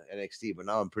NXT, but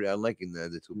now I'm liking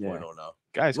the 2.0 now.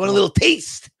 Guys, want a little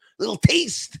taste. Little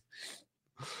taste.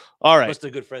 All right. Plus, they're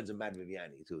good friends of Matt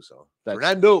Viviani too. So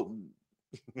Fernando.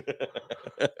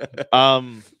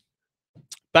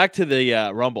 Back to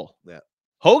the Rumble. Yeah.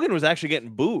 Hogan was actually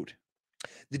getting booed.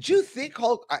 Did you think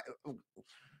Hulk?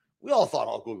 We all thought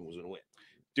Hulk Hogan was going to win.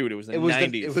 Dude, it was the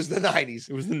 90s. It was the 90s.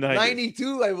 It was the 90s.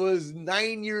 92, I was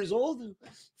 9 years old.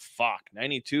 Fuck.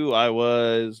 92, I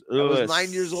was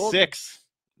 9 years old. 6.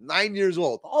 9 years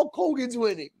old. Hulk Hogan's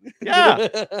winning. Yeah,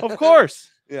 of course.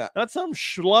 Yeah. Not some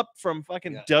schlup from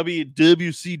fucking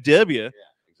WCW. Yeah, exactly.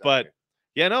 But,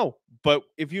 no. But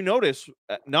if you notice,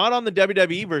 not on the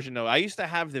WWE version, though. I used to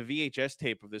have the VHS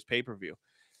tape of this pay-per-view.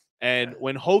 And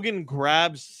when Hogan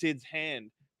grabs Sid's hand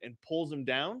and pulls him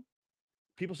down,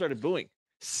 people started booing.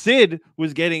 Sid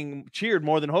was getting cheered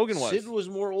more than Hogan was. Sid was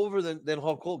more over than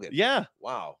Hulk Hogan. Yeah.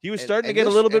 Wow. He was starting to get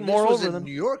a little bit more over than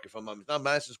New York, if I'm not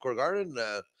Madison Square Garden,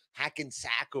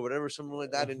 Hackensack or whatever, something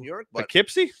like that in New York. But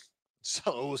Poughkeepsie?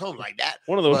 So something like that.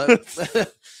 One of those.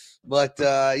 But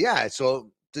yeah, so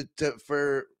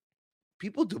for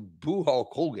people to boo Hulk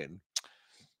Hogan.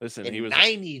 Listen, he was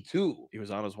 92. He was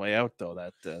on his way out, though.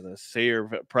 That the say your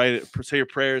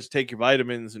prayers, take your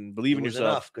vitamins, and believe in yourself.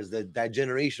 Enough because that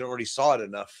generation already saw it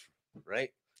enough, right?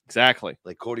 Exactly.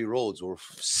 Like Cody Rhodes, we're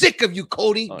sick of you,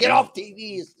 Cody. Get off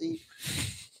TV.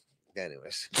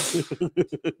 Anyways,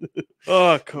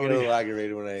 oh, Cody. I get a little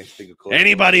aggravated when I think of Cody.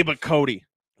 Anybody but Cody.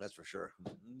 That's for sure.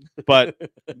 But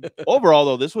overall,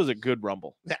 though, this was a good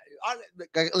Rumble.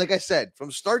 Like I said,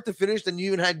 from start to finish, then you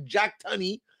even had Jack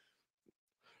Tunney.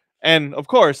 And, of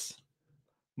course,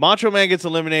 Macho Man gets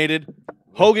eliminated.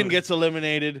 Hogan gets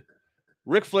eliminated.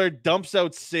 Ric Flair dumps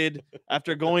out Sid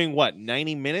after going,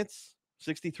 90 minutes?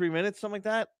 63 minutes? Something like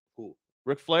that? Who?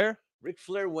 Ric Flair? Ric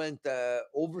Flair went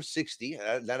over 60.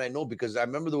 That I know because I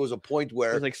remember there was a point where...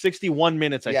 It was like 61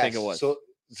 minutes, I think it was.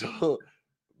 So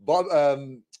Bob...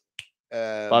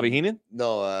 Bobby Heenan?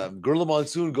 No, Gorilla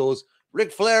Monsoon goes...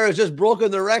 Ric Flair has just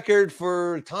broken the record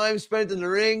for time spent in the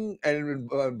ring. And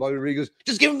Bobby Roode goes,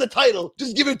 just give him the title.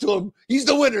 Just give it to him. He's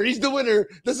the winner. He's the winner.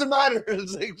 Doesn't matter.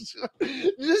 It's like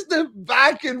just the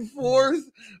back and forth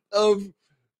of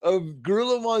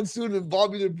Gorilla Monsoon and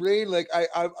Bobby the Brain. Like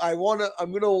I'm going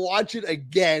to watch it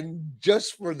again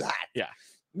just for that. Yeah.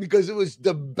 Because it was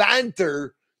the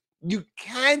banter. You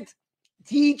can't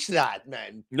teach that,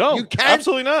 man. No, you can't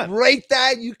absolutely not. Write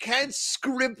that. You can't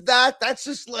script that. That's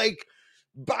just like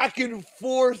back and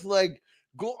forth, like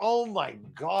go. Oh my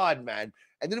god, man!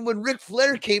 And then when Ric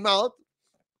Flair came out,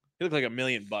 he looked like $1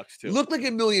 million too. Looked like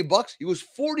 $1 million. He was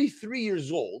 43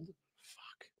 years old.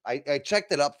 Fuck, I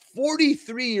checked it up.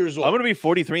 43 years old. I'm gonna be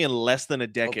 43 in less than a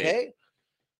decade. Okay,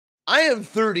 I am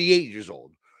 38 years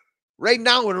old. Right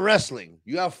now in wrestling,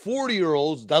 you have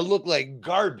 40-year-olds that look like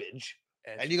garbage,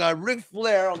 and you got Ric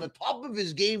Flair on the top of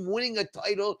his game, winning a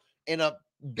title in a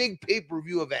big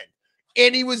pay-per-view event.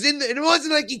 And he was in there, and it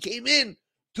wasn't like he came in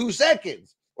 2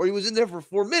 seconds or he was in there for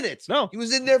 4 minutes. No, he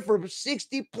was in there for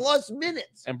 60 plus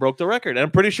minutes and broke the record. And I'm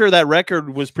pretty sure that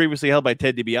record was previously held by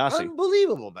Ted DiBiase.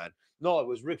 Unbelievable, man. No, it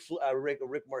was Rick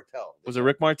Martel. Was it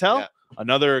Rick Martel? Yeah.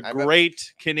 Another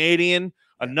great Canadian,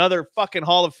 another fucking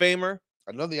Hall of Famer.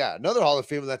 Another Hall of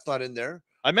Famer that's not in there.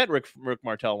 I met Rick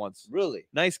Martel once. Really?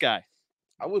 Nice guy.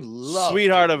 I would love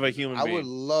sweetheart of a human being. I would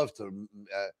love to.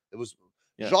 It was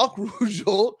Jacques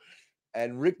Rougeau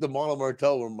and Rick the Model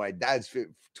Martel were my dad's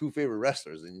two favorite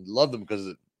wrestlers, and he loved them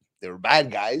because they were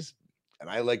bad guys, and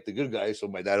I liked the good guys. So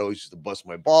my dad always used to bust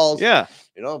my balls. Yeah,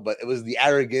 but it was the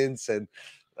arrogance and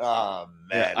oh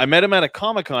man. Yeah, I met him at a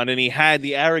Comic-Con, and he had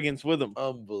the arrogance with him.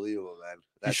 Unbelievable, man.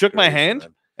 He shook my hand,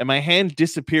 and my hand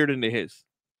disappeared into his.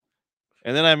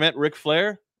 And then I met Ric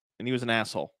Flair, and he was an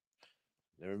asshole.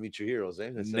 Never meet your heroes, eh?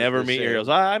 Never meet your heroes.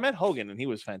 I met Hogan, and he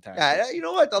was fantastic. Yeah, you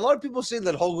know what? A lot of people say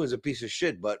that Hogan is a piece of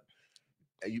shit, but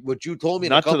what you told me,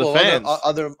 and Not a to the couple fans. of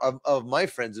other of my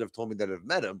friends that have told me that have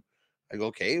met him. I go,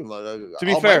 okay. Well, to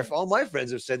be fair, all my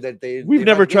friends have said that we've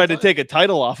never tried to take a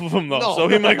title off of him though, No. so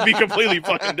he might be completely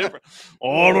fucking different.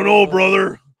 Oh, I don't know,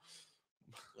 brother.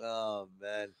 Oh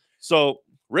man. So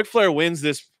Ric Flair wins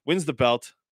the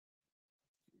belt.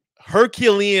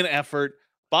 Herculean effort.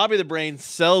 Bobby the Brain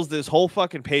sells this whole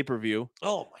fucking pay-per-view.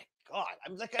 Oh my God.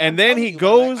 And then he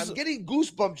goes. I'm getting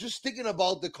goosebumps just thinking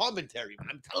about the commentary.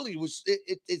 I'm telling you,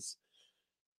 it's.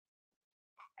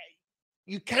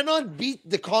 You cannot beat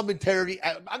the commentary.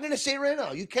 I'm going to say right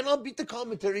now, you cannot beat the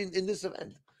commentary in this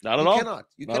event. Not at all.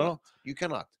 You cannot. You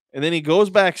cannot. And then he goes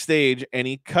backstage and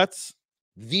he cuts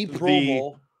the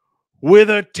promo with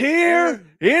a tear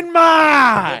in my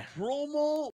eye. The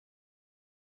promo.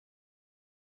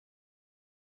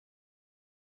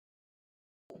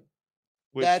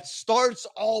 That starts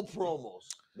all promos,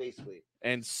 basically.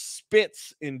 And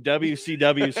spits in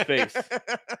WCW's face.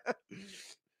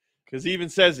 Because he even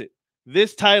says it.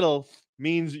 This title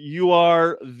means you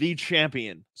are the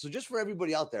champion. So just for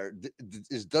everybody out there,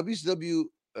 is WCW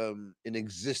in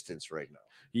existence right now?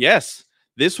 Yes.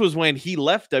 This was when he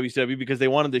left WCW because they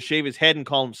wanted to shave his head and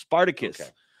call him Spartacus. Okay.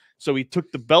 So he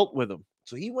took the belt with him.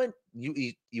 So he went,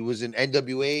 he was in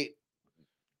NWA,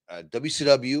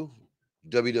 WCW,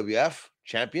 WWF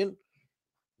champion,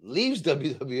 leaves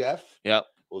WWF,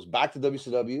 goes back to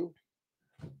WCW,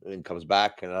 and then comes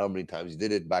back. And I don't know how many times he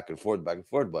did it, back and forth,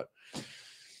 but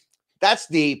that's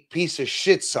the piece of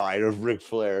shit side of Ric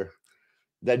Flair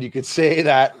that you could say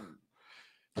that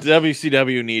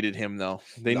WCW needed him, though.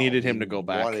 They needed him to go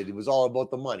back. It was all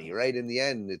about the money, right? In the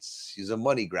end, he's a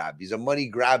money grab. He's a money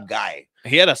grab guy.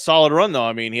 He had a solid run, though.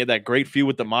 I mean, he had that great feud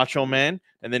with the Macho Man,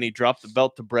 and then he dropped the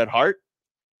belt to Bret Hart,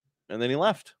 and then he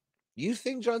left. You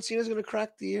think John Cena's going to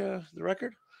crack the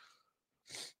record?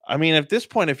 I mean, at this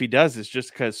point, if he does, it's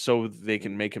just because so they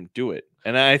can make him do it.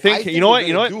 And I think you know what?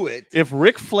 If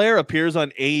Ric Flair appears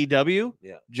on AEW,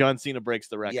 John Cena breaks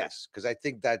the record. Yes, because I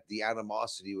think that the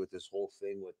animosity with this whole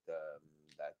thing with the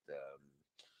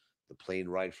plane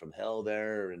ride from hell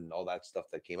there and all that stuff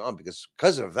that came on,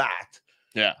 because of that,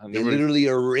 and they literally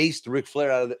erased Ric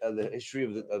Flair out of the history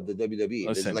of the WWE.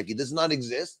 Listen, like, he does not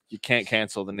exist. You can't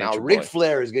cancel the Nature Now Ric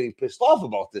Flair is getting pissed off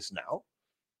about this now.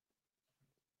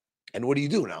 And what do you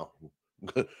do now?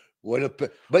 But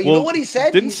you know what he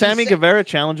said? Didn't Sammy Guevara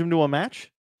challenge him to a match?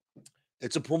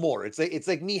 It's a promoter. It's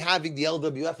like me having the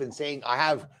LWF and saying I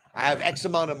have X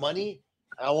amount of money.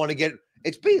 And I want to get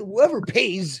whoever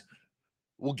pays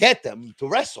will get them to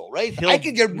wrestle, right? I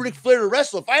could get Ric Flair to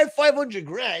wrestle. If I had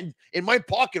 $500,000 in my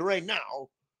pocket right now,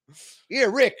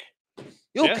 Rick,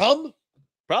 you'll come.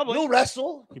 Probably. He'll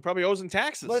wrestle. He probably owes him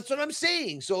taxes. But that's what I'm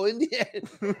saying. So in the end,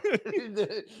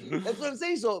 that's what I'm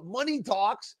saying. So money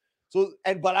talks. But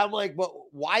I'm like, but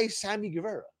why Sammy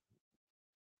Guevara?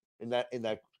 In that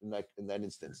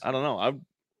instance, I don't know.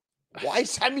 Why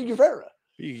Sammy Guevara?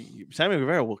 Sammy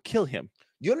Guevara will kill him.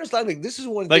 You understand? Like, this is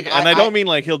one thing. And I don't mean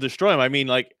like he'll destroy him. I mean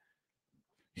like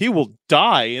he will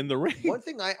die in the ring. One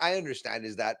thing I understand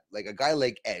is that like a guy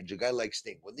like Edge, a guy like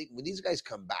Sting, when these guys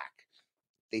come back,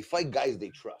 they fight guys they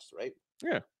trust, right?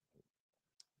 Yeah.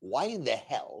 Why in the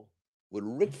hell would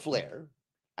Ric Flair,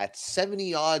 at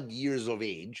 70 odd years of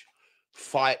age,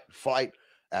 fight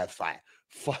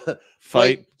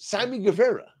Sammy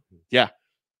Guevara? Yeah.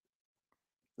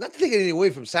 Not to take anything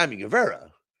away from Sammy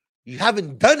Guevara. You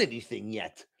haven't done anything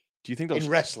yet. Do you think those in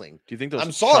wrestling? Do you think those?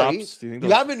 I'm sorry. Chops, do you think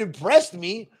you haven't impressed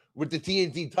me with the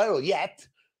TNT title yet.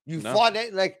 You fought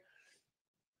it like.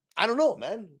 I don't know,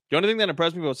 man. The only thing that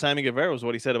impressed me about Sammy Guevara was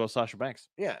what he said about Sasha Banks.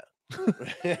 Yeah.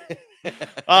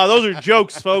 Those are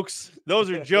jokes, folks. Those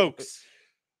are jokes.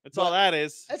 That's all that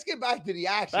is. Let's get back to the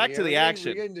action.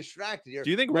 We're getting distracted here. Do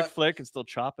you think Ric Flair can still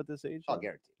chop at this age? I'll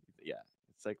guarantee. Yeah.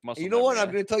 It's like muscle. You know what?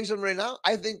 I'm going to tell you something right now.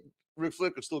 I think Ric Flair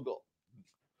could still go.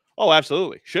 Oh,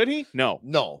 absolutely. Should he? No.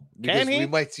 Because we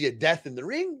might see a death in the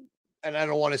ring, and I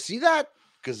don't want to see that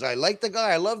because I like the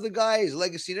guy. I love the guy, his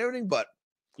legacy and everything, but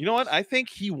you know what? I think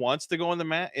he wants to go in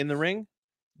the ring,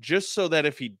 just so that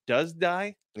if he does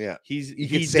die,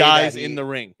 he dies in the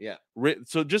ring. Yeah.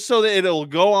 So just so that it'll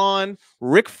go on,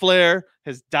 Ric Flair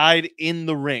has died in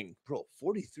the ring. Bro,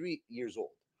 43 years old.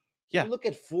 Yeah. You look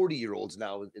at 40-year-olds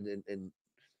now, and I'm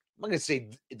not gonna say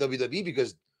WWE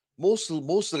because most of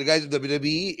the guys in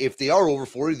WWE, if they are over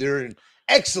 40, they're in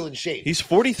excellent shape. He's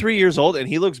 43 years old, and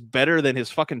he looks better than his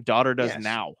fucking daughter does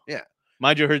now. Yeah.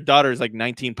 Mind you, her daughter is like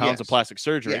 19 pounds of plastic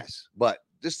surgery. Yes, but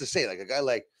just to say, like a guy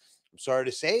like, I'm sorry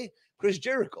to say, Chris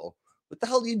Jericho, what the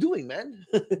hell are you doing, man?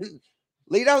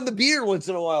 Lay down the beer once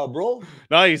in a while, bro.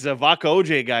 No, he's a vodka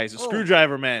OJ guy. He's a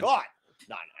screwdriver man. God,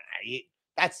 no.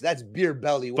 That's beer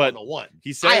belly But 101.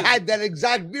 he says I had that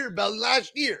exact beer belly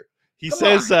last year. He Come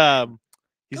says on.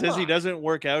 he Come says he on. doesn't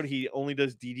work out. He only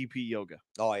does DDP yoga.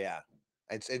 Oh yeah,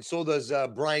 and so does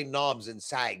Brian Knobs and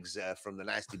Sags from the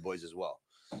Nasty Boys as well.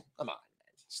 Come on, man.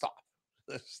 Stop.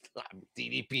 Stop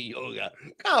DDP yoga.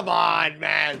 Come on,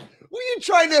 man. Were you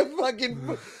trying to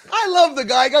fucking? I love the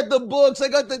guy. I got the books. I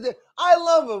got the. I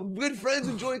love him. Good friends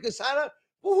with Joey Casada.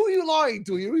 Well, who are you lying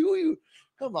to? Who are you?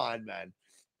 Come on, man.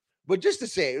 But just to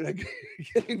say, like,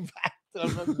 getting back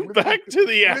to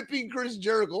ripping Chris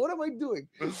Jericho. What am I doing?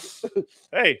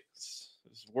 Hey,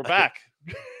 we're back.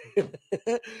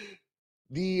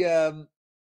 The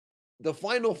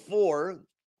Final Four,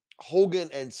 Hogan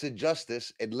and Sid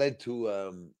Justice, it led to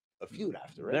a feud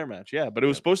after, right? Their match, yeah. But it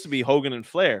was supposed to be Hogan and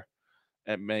Flair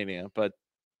at Mania, but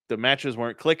the matches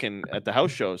weren't clicking at the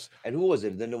house shows. And who was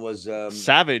it? Then it was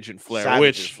Savage and Flair,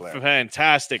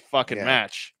 fantastic fucking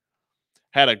match.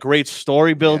 Had a great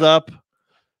story build up,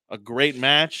 a great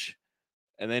match,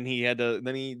 and then he had to.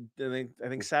 I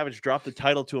think Savage dropped the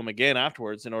title to him again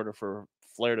afterwards in order for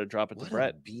Flair to drop it to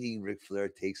Brett. Beating Ric Flair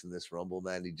takes in this Rumble,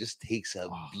 man. He just takes a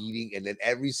beating, and then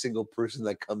every single person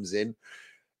that comes in,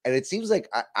 and it seems like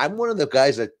I'm one of the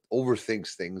guys that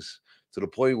overthinks things to the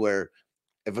point where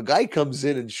if a guy comes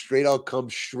in and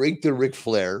comes straight to Ric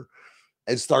Flair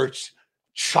and starts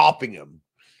chopping him.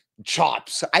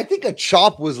 Chops. I think a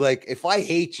chop was like, if I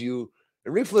hate you,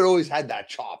 and Ric Flair always had that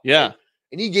chop. Yeah. Right?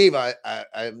 And he gave a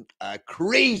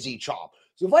crazy chop.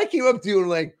 So if I came up to you and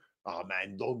like, oh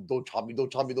man, don't chop me,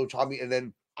 don't chop me, don't chop me, and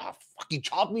then fucking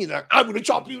chop me, and I'm gonna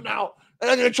chop you now,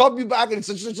 and I'm gonna chop you back, and it's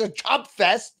such a chop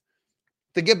fest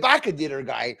to get back at the other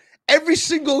guy. Every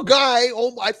single guy,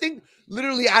 I think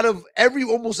literally out of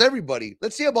almost everybody,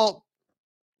 let's say about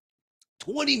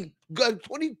 20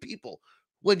 people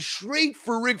went straight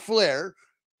for Ric Flair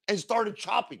and started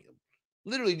chopping him.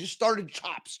 Literally just started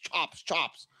chops.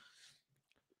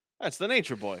 That's the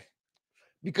Nature Boy.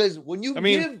 Because when you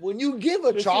give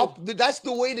a chop, that's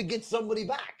the way to get somebody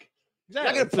back. You're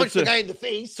not going to punch the guy in the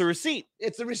face. It's a receipt.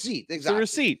 It's a receipt. Exactly.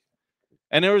 It's a receipt.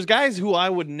 And there was guys who I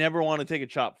would never want to take a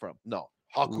chop from. No.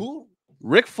 Haku?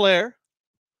 Ric Flair,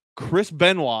 Chris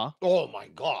Benoit. Oh my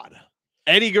God.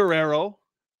 Eddie Guerrero.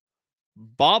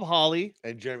 Bob Holly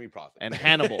and Jeremy Prophet and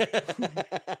Hannibal.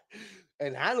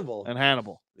 and Hannibal.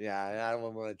 Yeah, I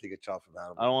don't want to take a chop from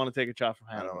Hannibal. I don't want to take a chop from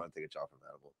Hannibal. I don't want to take a chop from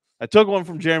Hannibal. I took one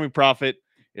from Jeremy Prophet.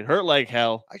 It hurt like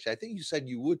hell. Actually, I think you said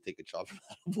you would take a chop from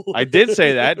Hannibal. I did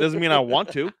say that. Doesn't mean I want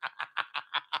to.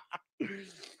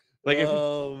 Like,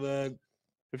 man.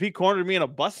 If he cornered me in a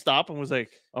bus stop and was like,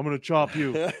 I'm going to chop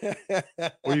you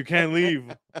or you can't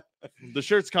leave, the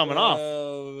shirt's coming off.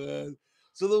 Oh, man.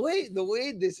 So the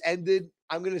way this ended,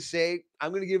 I'm gonna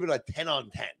give it a 10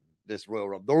 on 10. This Royal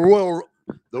Rumble,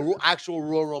 the actual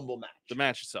Royal Rumble match. The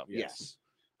match itself, yes.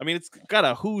 I mean, it's got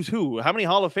a who's who. How many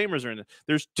Hall of Famers are in it?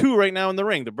 There's 2 right now in the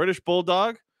ring: the British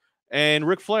Bulldog and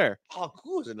Ric Flair.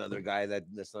 Haku is another guy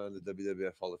that's not in the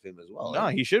WWF Hall of Fame as well. No,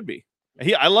 he should be.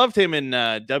 I loved him in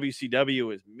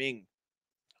WCW as Ming.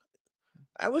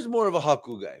 I was more of a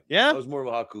Haku guy. Yeah, I was more of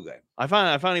a Haku guy. I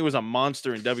found he was a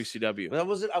monster in WCW. But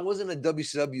I wasn't a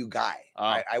WCW guy.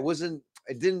 I wasn't.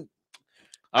 I didn't.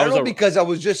 I don't know because I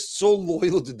was just so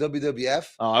loyal to WWF.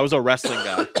 Oh, I was a wrestling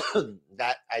guy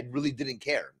that I really didn't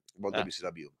care about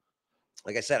WCW.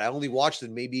 Like I said, I only watched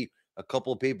it maybe a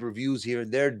couple of pay-per-views here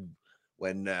and there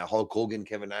when Hulk Hogan,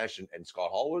 Kevin Nash, and Scott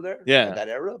Hall were there. Yeah, in that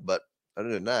era. But other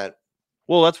than that,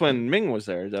 well, that's when Ming was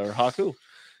there, or Haku.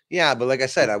 Yeah, but like I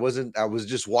said, I was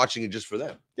just watching it just for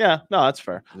them. Yeah, no, that's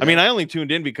fair. Yeah. I mean, I only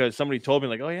tuned in because somebody told me,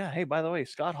 like, oh yeah, hey, by the way,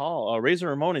 Scott Hall, Razor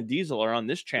Ramon, and Diesel are on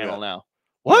this channel now.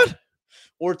 What?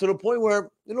 Or to the point where,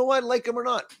 you know what, like him or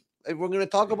not, if we're gonna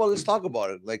talk about it, let's talk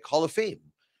about it. Like Hall of Fame.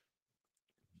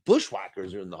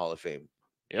 Bushwhackers are in the Hall of Fame.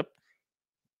 Yep.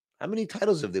 How many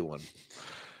titles have they won?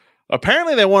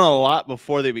 Apparently they won a lot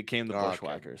before they became the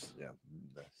Bushwhackers. Okay. Yeah.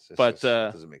 But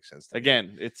doesn't make sense to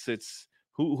again, me. it's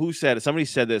who said it? Somebody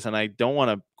said this, and I don't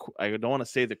want to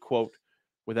say the quote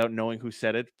without knowing who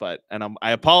said it, but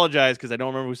I apologize because I don't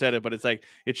remember who said it, but it's like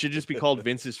it should just be called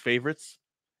Vince's favorites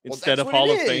instead of Hall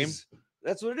of Fame.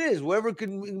 That's what it is. Whoever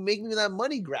could make me that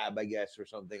money grab, I guess, or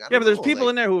something. Yeah, but there's people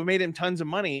in there who have made him tons of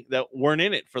money that weren't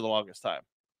in it for the longest time.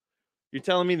 You're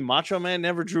telling me the Macho Man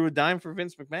never drew a dime for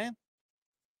Vince McMahon?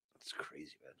 That's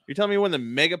crazy, man. You're telling me when the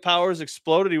Mega Powers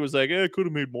exploded, he was like, I could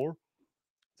have made more.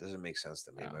 Doesn't make sense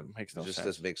to me, man. Makes no sense.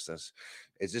 Just makes sense.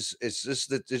 It's just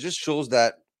that it just shows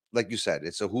that, like you said,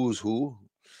 it's a who's who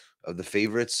of the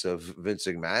favorites of Vince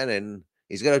McMahon, and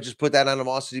he's got to just put that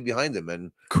animosity behind him.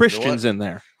 And Christian's in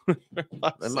there.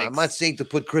 I'm not saying to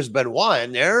put Chris Benoit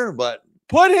in there, but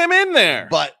put him in there.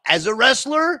 But as a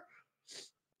wrestler,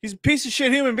 He's a piece of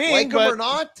shit human being. Like him or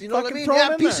not, you know what I mean?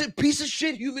 Yeah, piece of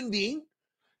shit human being,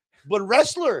 but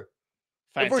wrestler.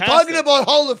 Fantastic. If we're talking about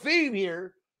Hall of Fame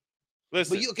here,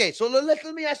 listen. But okay, so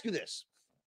let me ask you this: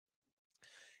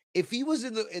 if he was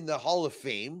in the Hall of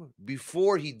Fame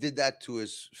before he did that to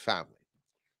his family,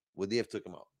 would they have took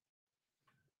him out?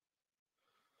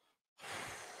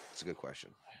 It's a good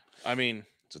question. I mean,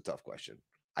 it's a tough question.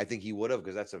 I think he would have,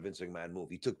 because that's a Vince McMahon move.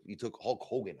 He took Hulk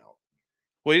Hogan out.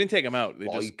 Well, he didn't take him out.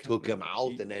 He took him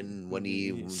out, and then when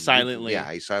he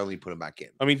silently put him back in.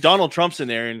 I mean, Donald Trump's in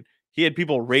there, and he had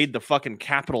people raid the fucking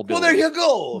Capitol building. Well, there you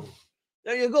go.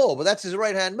 There you go. But that's his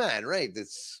right-hand man, right?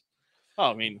 That's. Oh,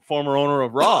 I mean, former owner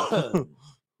of Raw.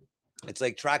 It's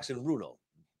like Trax and Bruno.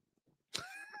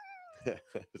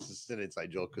 This is an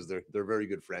inside joke because they're very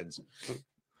good friends.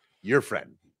 Your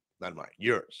friend, not mine.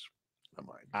 Yours, not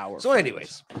mine. So,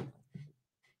 anyways,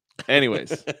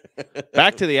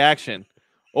 back to the action.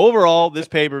 Overall, this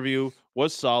pay-per-view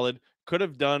was solid. Could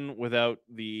have done without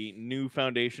the new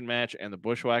Foundation match and the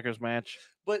Bushwhackers match.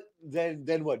 But then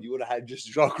what? You would have had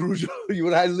just Jacques Rougeau. You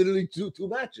would have had literally two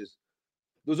matches.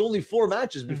 There was only 4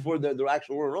 matches before the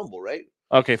actual Royal Rumble, right?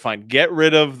 Okay, fine. Get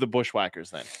rid of the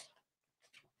Bushwhackers then.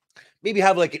 Maybe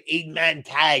have like an 8-man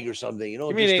tag or something. You know,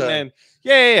 you mean 8-man?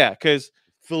 Yeah. Because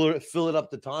fill it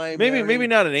up the time. Maybe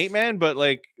not an 8-man, but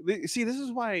like, see, this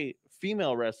is why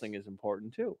female wrestling is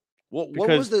important too. What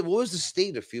was the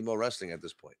state of female wrestling at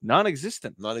this point?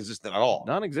 Non-existent at all.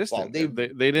 Non-existent. Well,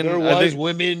 they didn't. There was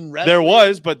women wrestling. There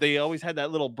was, but they always had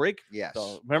that little break. Yes.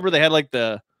 So, remember they had like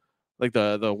the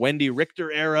Wendy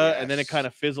Richter era, and then it kind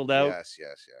of fizzled out. Yes.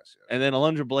 And then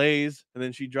Alundra Blaze, and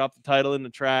then she dropped the title in the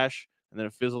trash, and then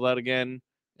it fizzled out again.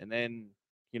 And then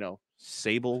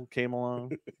Sable came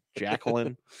along,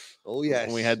 Jacqueline. Oh yes.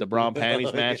 When we had the bra and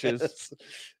panties matches, yes.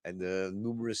 And the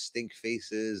numerous stink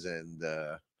faces and.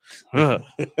 Oh man,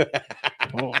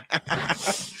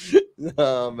 we're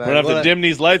gonna have to dim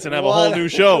these lights and have a whole new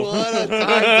show. What a time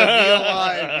to be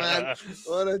alive, man!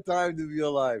 What a time to be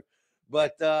alive.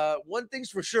 But one thing's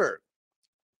for sure,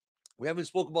 we haven't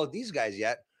spoke about these guys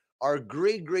yet. Our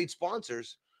great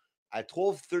sponsors at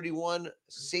 1231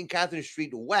 St. Catherine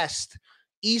Street West,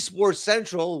 Esports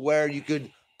Central, where you could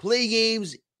play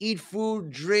games, eat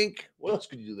food, drink. What else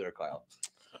could you do there, Kyle?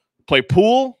 Play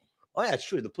pool. Oh yeah, it's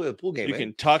true. The pool game. You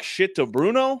can talk shit to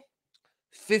Bruno.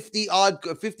 50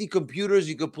 computers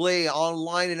you could play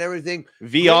online and everything.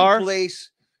 VR great place,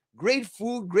 great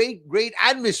food, great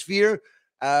atmosphere.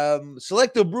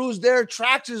 Selective brews there.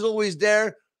 Trax is always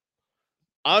there.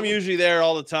 I'm usually there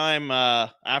all the time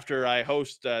after I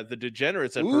host the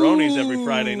Degenerates at Peroni's every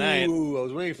Friday night. Ooh, I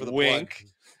was waiting for the wink.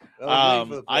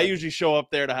 I usually show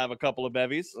up there to have a couple of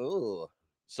bevies. Oh,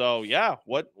 so yeah,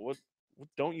 what's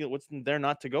there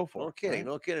not to go for?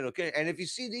 No kidding. And if you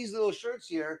see these little shirts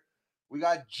here, we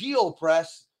got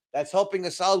GeoPress that's helping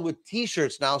us out with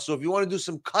t-shirts now. So if you want to do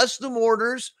some custom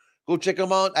orders, go check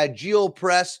them out at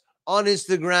GeoPress on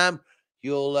Instagram.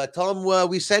 You'll tell them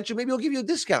we sent you. Maybe he'll give you a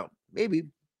discount. Maybe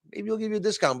he'll give you a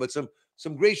discount. But some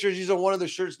great shirts. These are one of the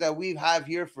shirts that we have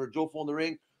here for Jofo In The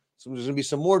Ring. So there's going to be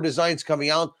some more designs coming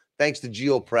out. Thanks to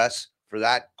GeoPress for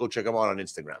that. Go check them out on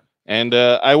Instagram. And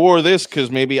I wore this because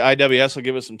maybe IWS will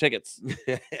give us some tickets.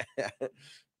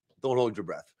 Don't hold your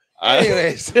breath.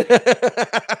 Anyways.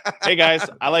 Hey, guys,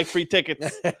 I like free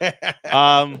tickets.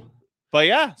 But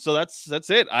yeah, so that's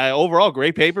it. Overall,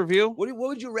 great pay-per-view. What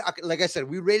would you like I said,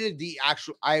 we rated the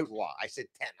actual I said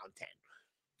 10 on 10.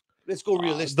 Let's go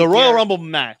realistic. The Royal Rumble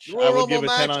match. I'll give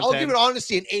it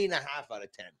honestly an 8.5 out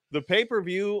of 10. The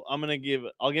pay-per-view, I'll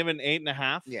give it an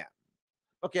 8.5. Yeah.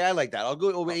 Okay, I like that. I'll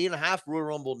go over 8.5. Royal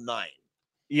Rumble 9.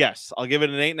 Yes, I'll give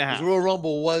it an 8.5. Royal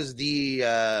Rumble was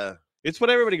the it's what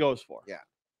everybody goes for. Yeah.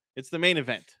 It's the main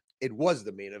event. It was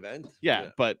the main event. Yeah.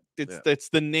 But it's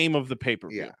the name of the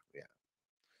pay-per-view. Yeah.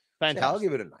 Fantastic. Yeah, I'll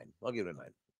give it a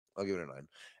 9.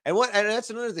 And that's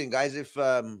another thing, guys. If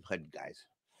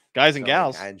guys and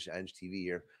gals, Ange TV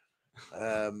here.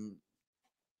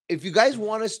 If you guys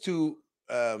want us to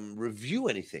review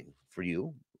anything for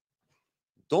you,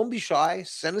 don't be shy.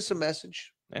 Send us a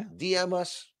message. Yeah. DM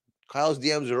us. Kyle's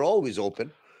DMs are always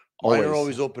open. Mine are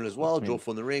always open as well. Jofo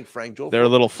In The Ring, Frank Jofo. They're a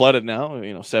little flooded now.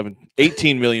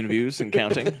 18 million views and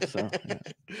counting. So yeah.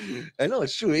 I know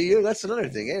it's true. That's another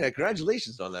thing. Hey,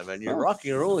 congratulations on that, man. You're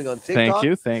rocking and rolling on TikTok.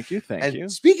 Thank you.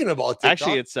 Speaking about TikTok,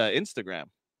 actually, it's Instagram.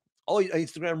 Oh,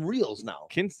 Instagram Reels now.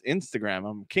 Instagram.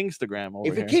 I'm Kingstagram over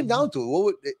here. If it came down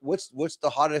to it, what's the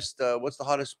hottest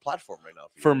platform right now?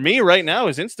 For me right now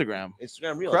is Instagram.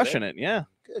 Instagram Reels. Crushing it. Yeah.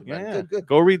 Good, man. Yeah. Good.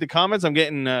 Go read the comments. I'm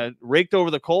getting raked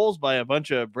over the coals by a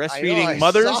bunch of breastfeeding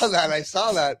mothers. I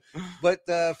saw that. But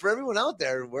for everyone out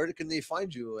there, where can they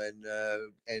find you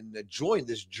and join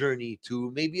this journey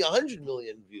to maybe 100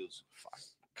 million views?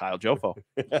 Kyle Jofo.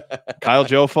 Kyle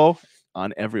Jofo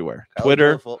on everywhere. Kyle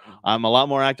Twitter. Jofo. I'm a lot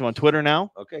more active on Twitter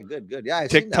now. Okay, good. Yeah, I've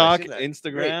TikTok, seen that.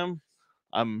 Instagram. Great.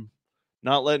 I'm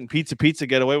not letting Pizza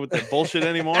get away with that bullshit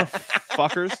anymore.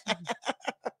 Fuckers.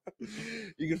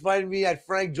 You can find me at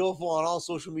Frank Jofo on all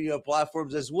social media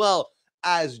platforms, as well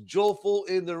as Jofo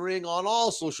in the Ring on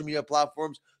all social media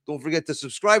platforms. Don't forget to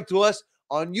subscribe to us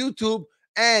on YouTube.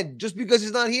 And just because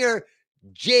he's not here,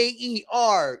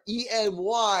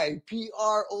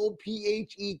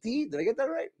 JEREMYPROPHET. Did I get that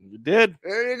right? You did.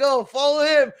 There you go. Follow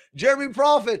him, Jeremy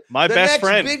Prophet. My the best next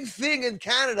friend. big thing in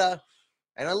Canada.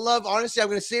 And I love, honestly, I'm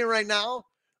going to say it right now.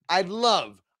 I would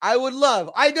love,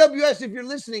 IWS, if you're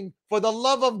listening, for the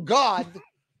love of God,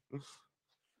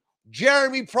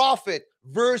 Jeremy Prophet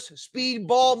versus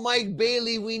Speedball Mike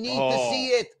Bailey. We need to see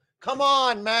it. Come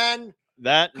on, man.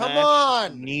 That Come match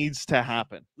on. needs to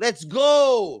happen. Let's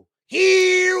go.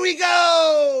 Here we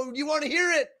go. You want to hear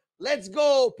it? Let's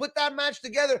go. Put that match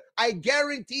together. I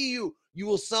guarantee you, you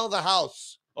will sell the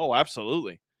house. Oh,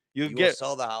 absolutely. You will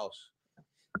sell the house.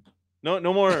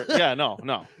 No more. Yeah, no.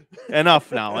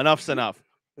 Enough now. Enough's enough.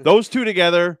 Those two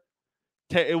together,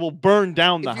 it will burn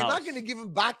down the house. If you're not going to give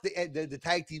him back the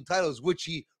tag team titles, which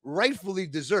he rightfully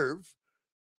deserve,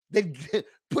 then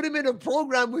put him in a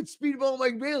program with Speedball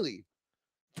Mike Bailey.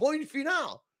 Point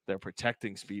final. They're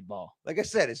protecting Speedball. Like I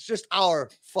said, it's just our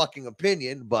fucking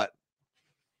opinion, but.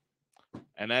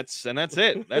 And that's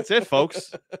it. That's it,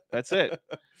 folks. That's it.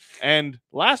 And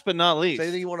last but not least. Is there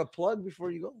anything you want to plug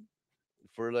before you go?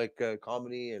 For like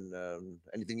comedy and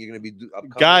anything you're going to be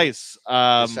upcoming? Guys,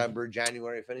 December,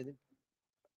 January, if anything?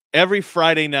 Every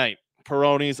Friday night,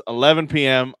 Peroni's, 11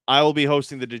 p.m. I will be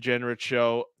hosting the Degenerate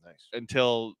Show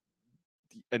until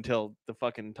the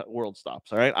fucking world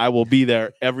stops. All right. I will be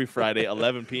there every Friday,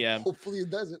 11 p.m. Hopefully it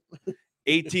doesn't.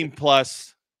 18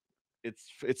 plus.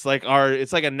 It's like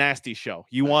a nasty show.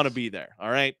 You want to be there.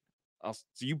 All right. So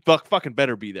you fucking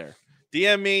better be there.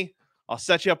 DM me. I'll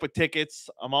set you up with tickets.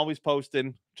 I'm always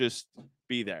posting. Just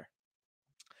be there.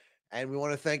 And we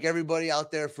want to thank everybody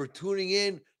out there for tuning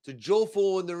in to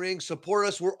Jofo in the Ring. Support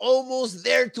us. We're almost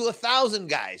there to 1,000,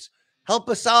 guys. Help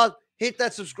us out. Hit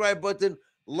that subscribe button.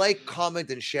 Like, comment,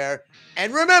 and share.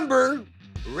 And remember,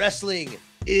 wrestling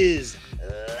is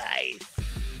life.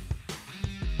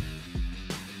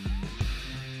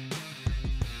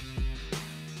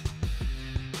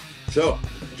 So,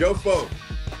 Jofo,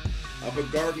 I'm a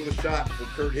gargle a shot for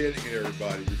Kurt Hennig and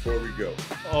everybody before we go.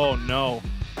 Oh, no.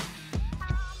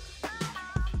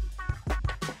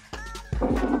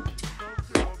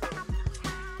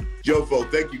 Jofo,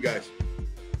 thank you guys.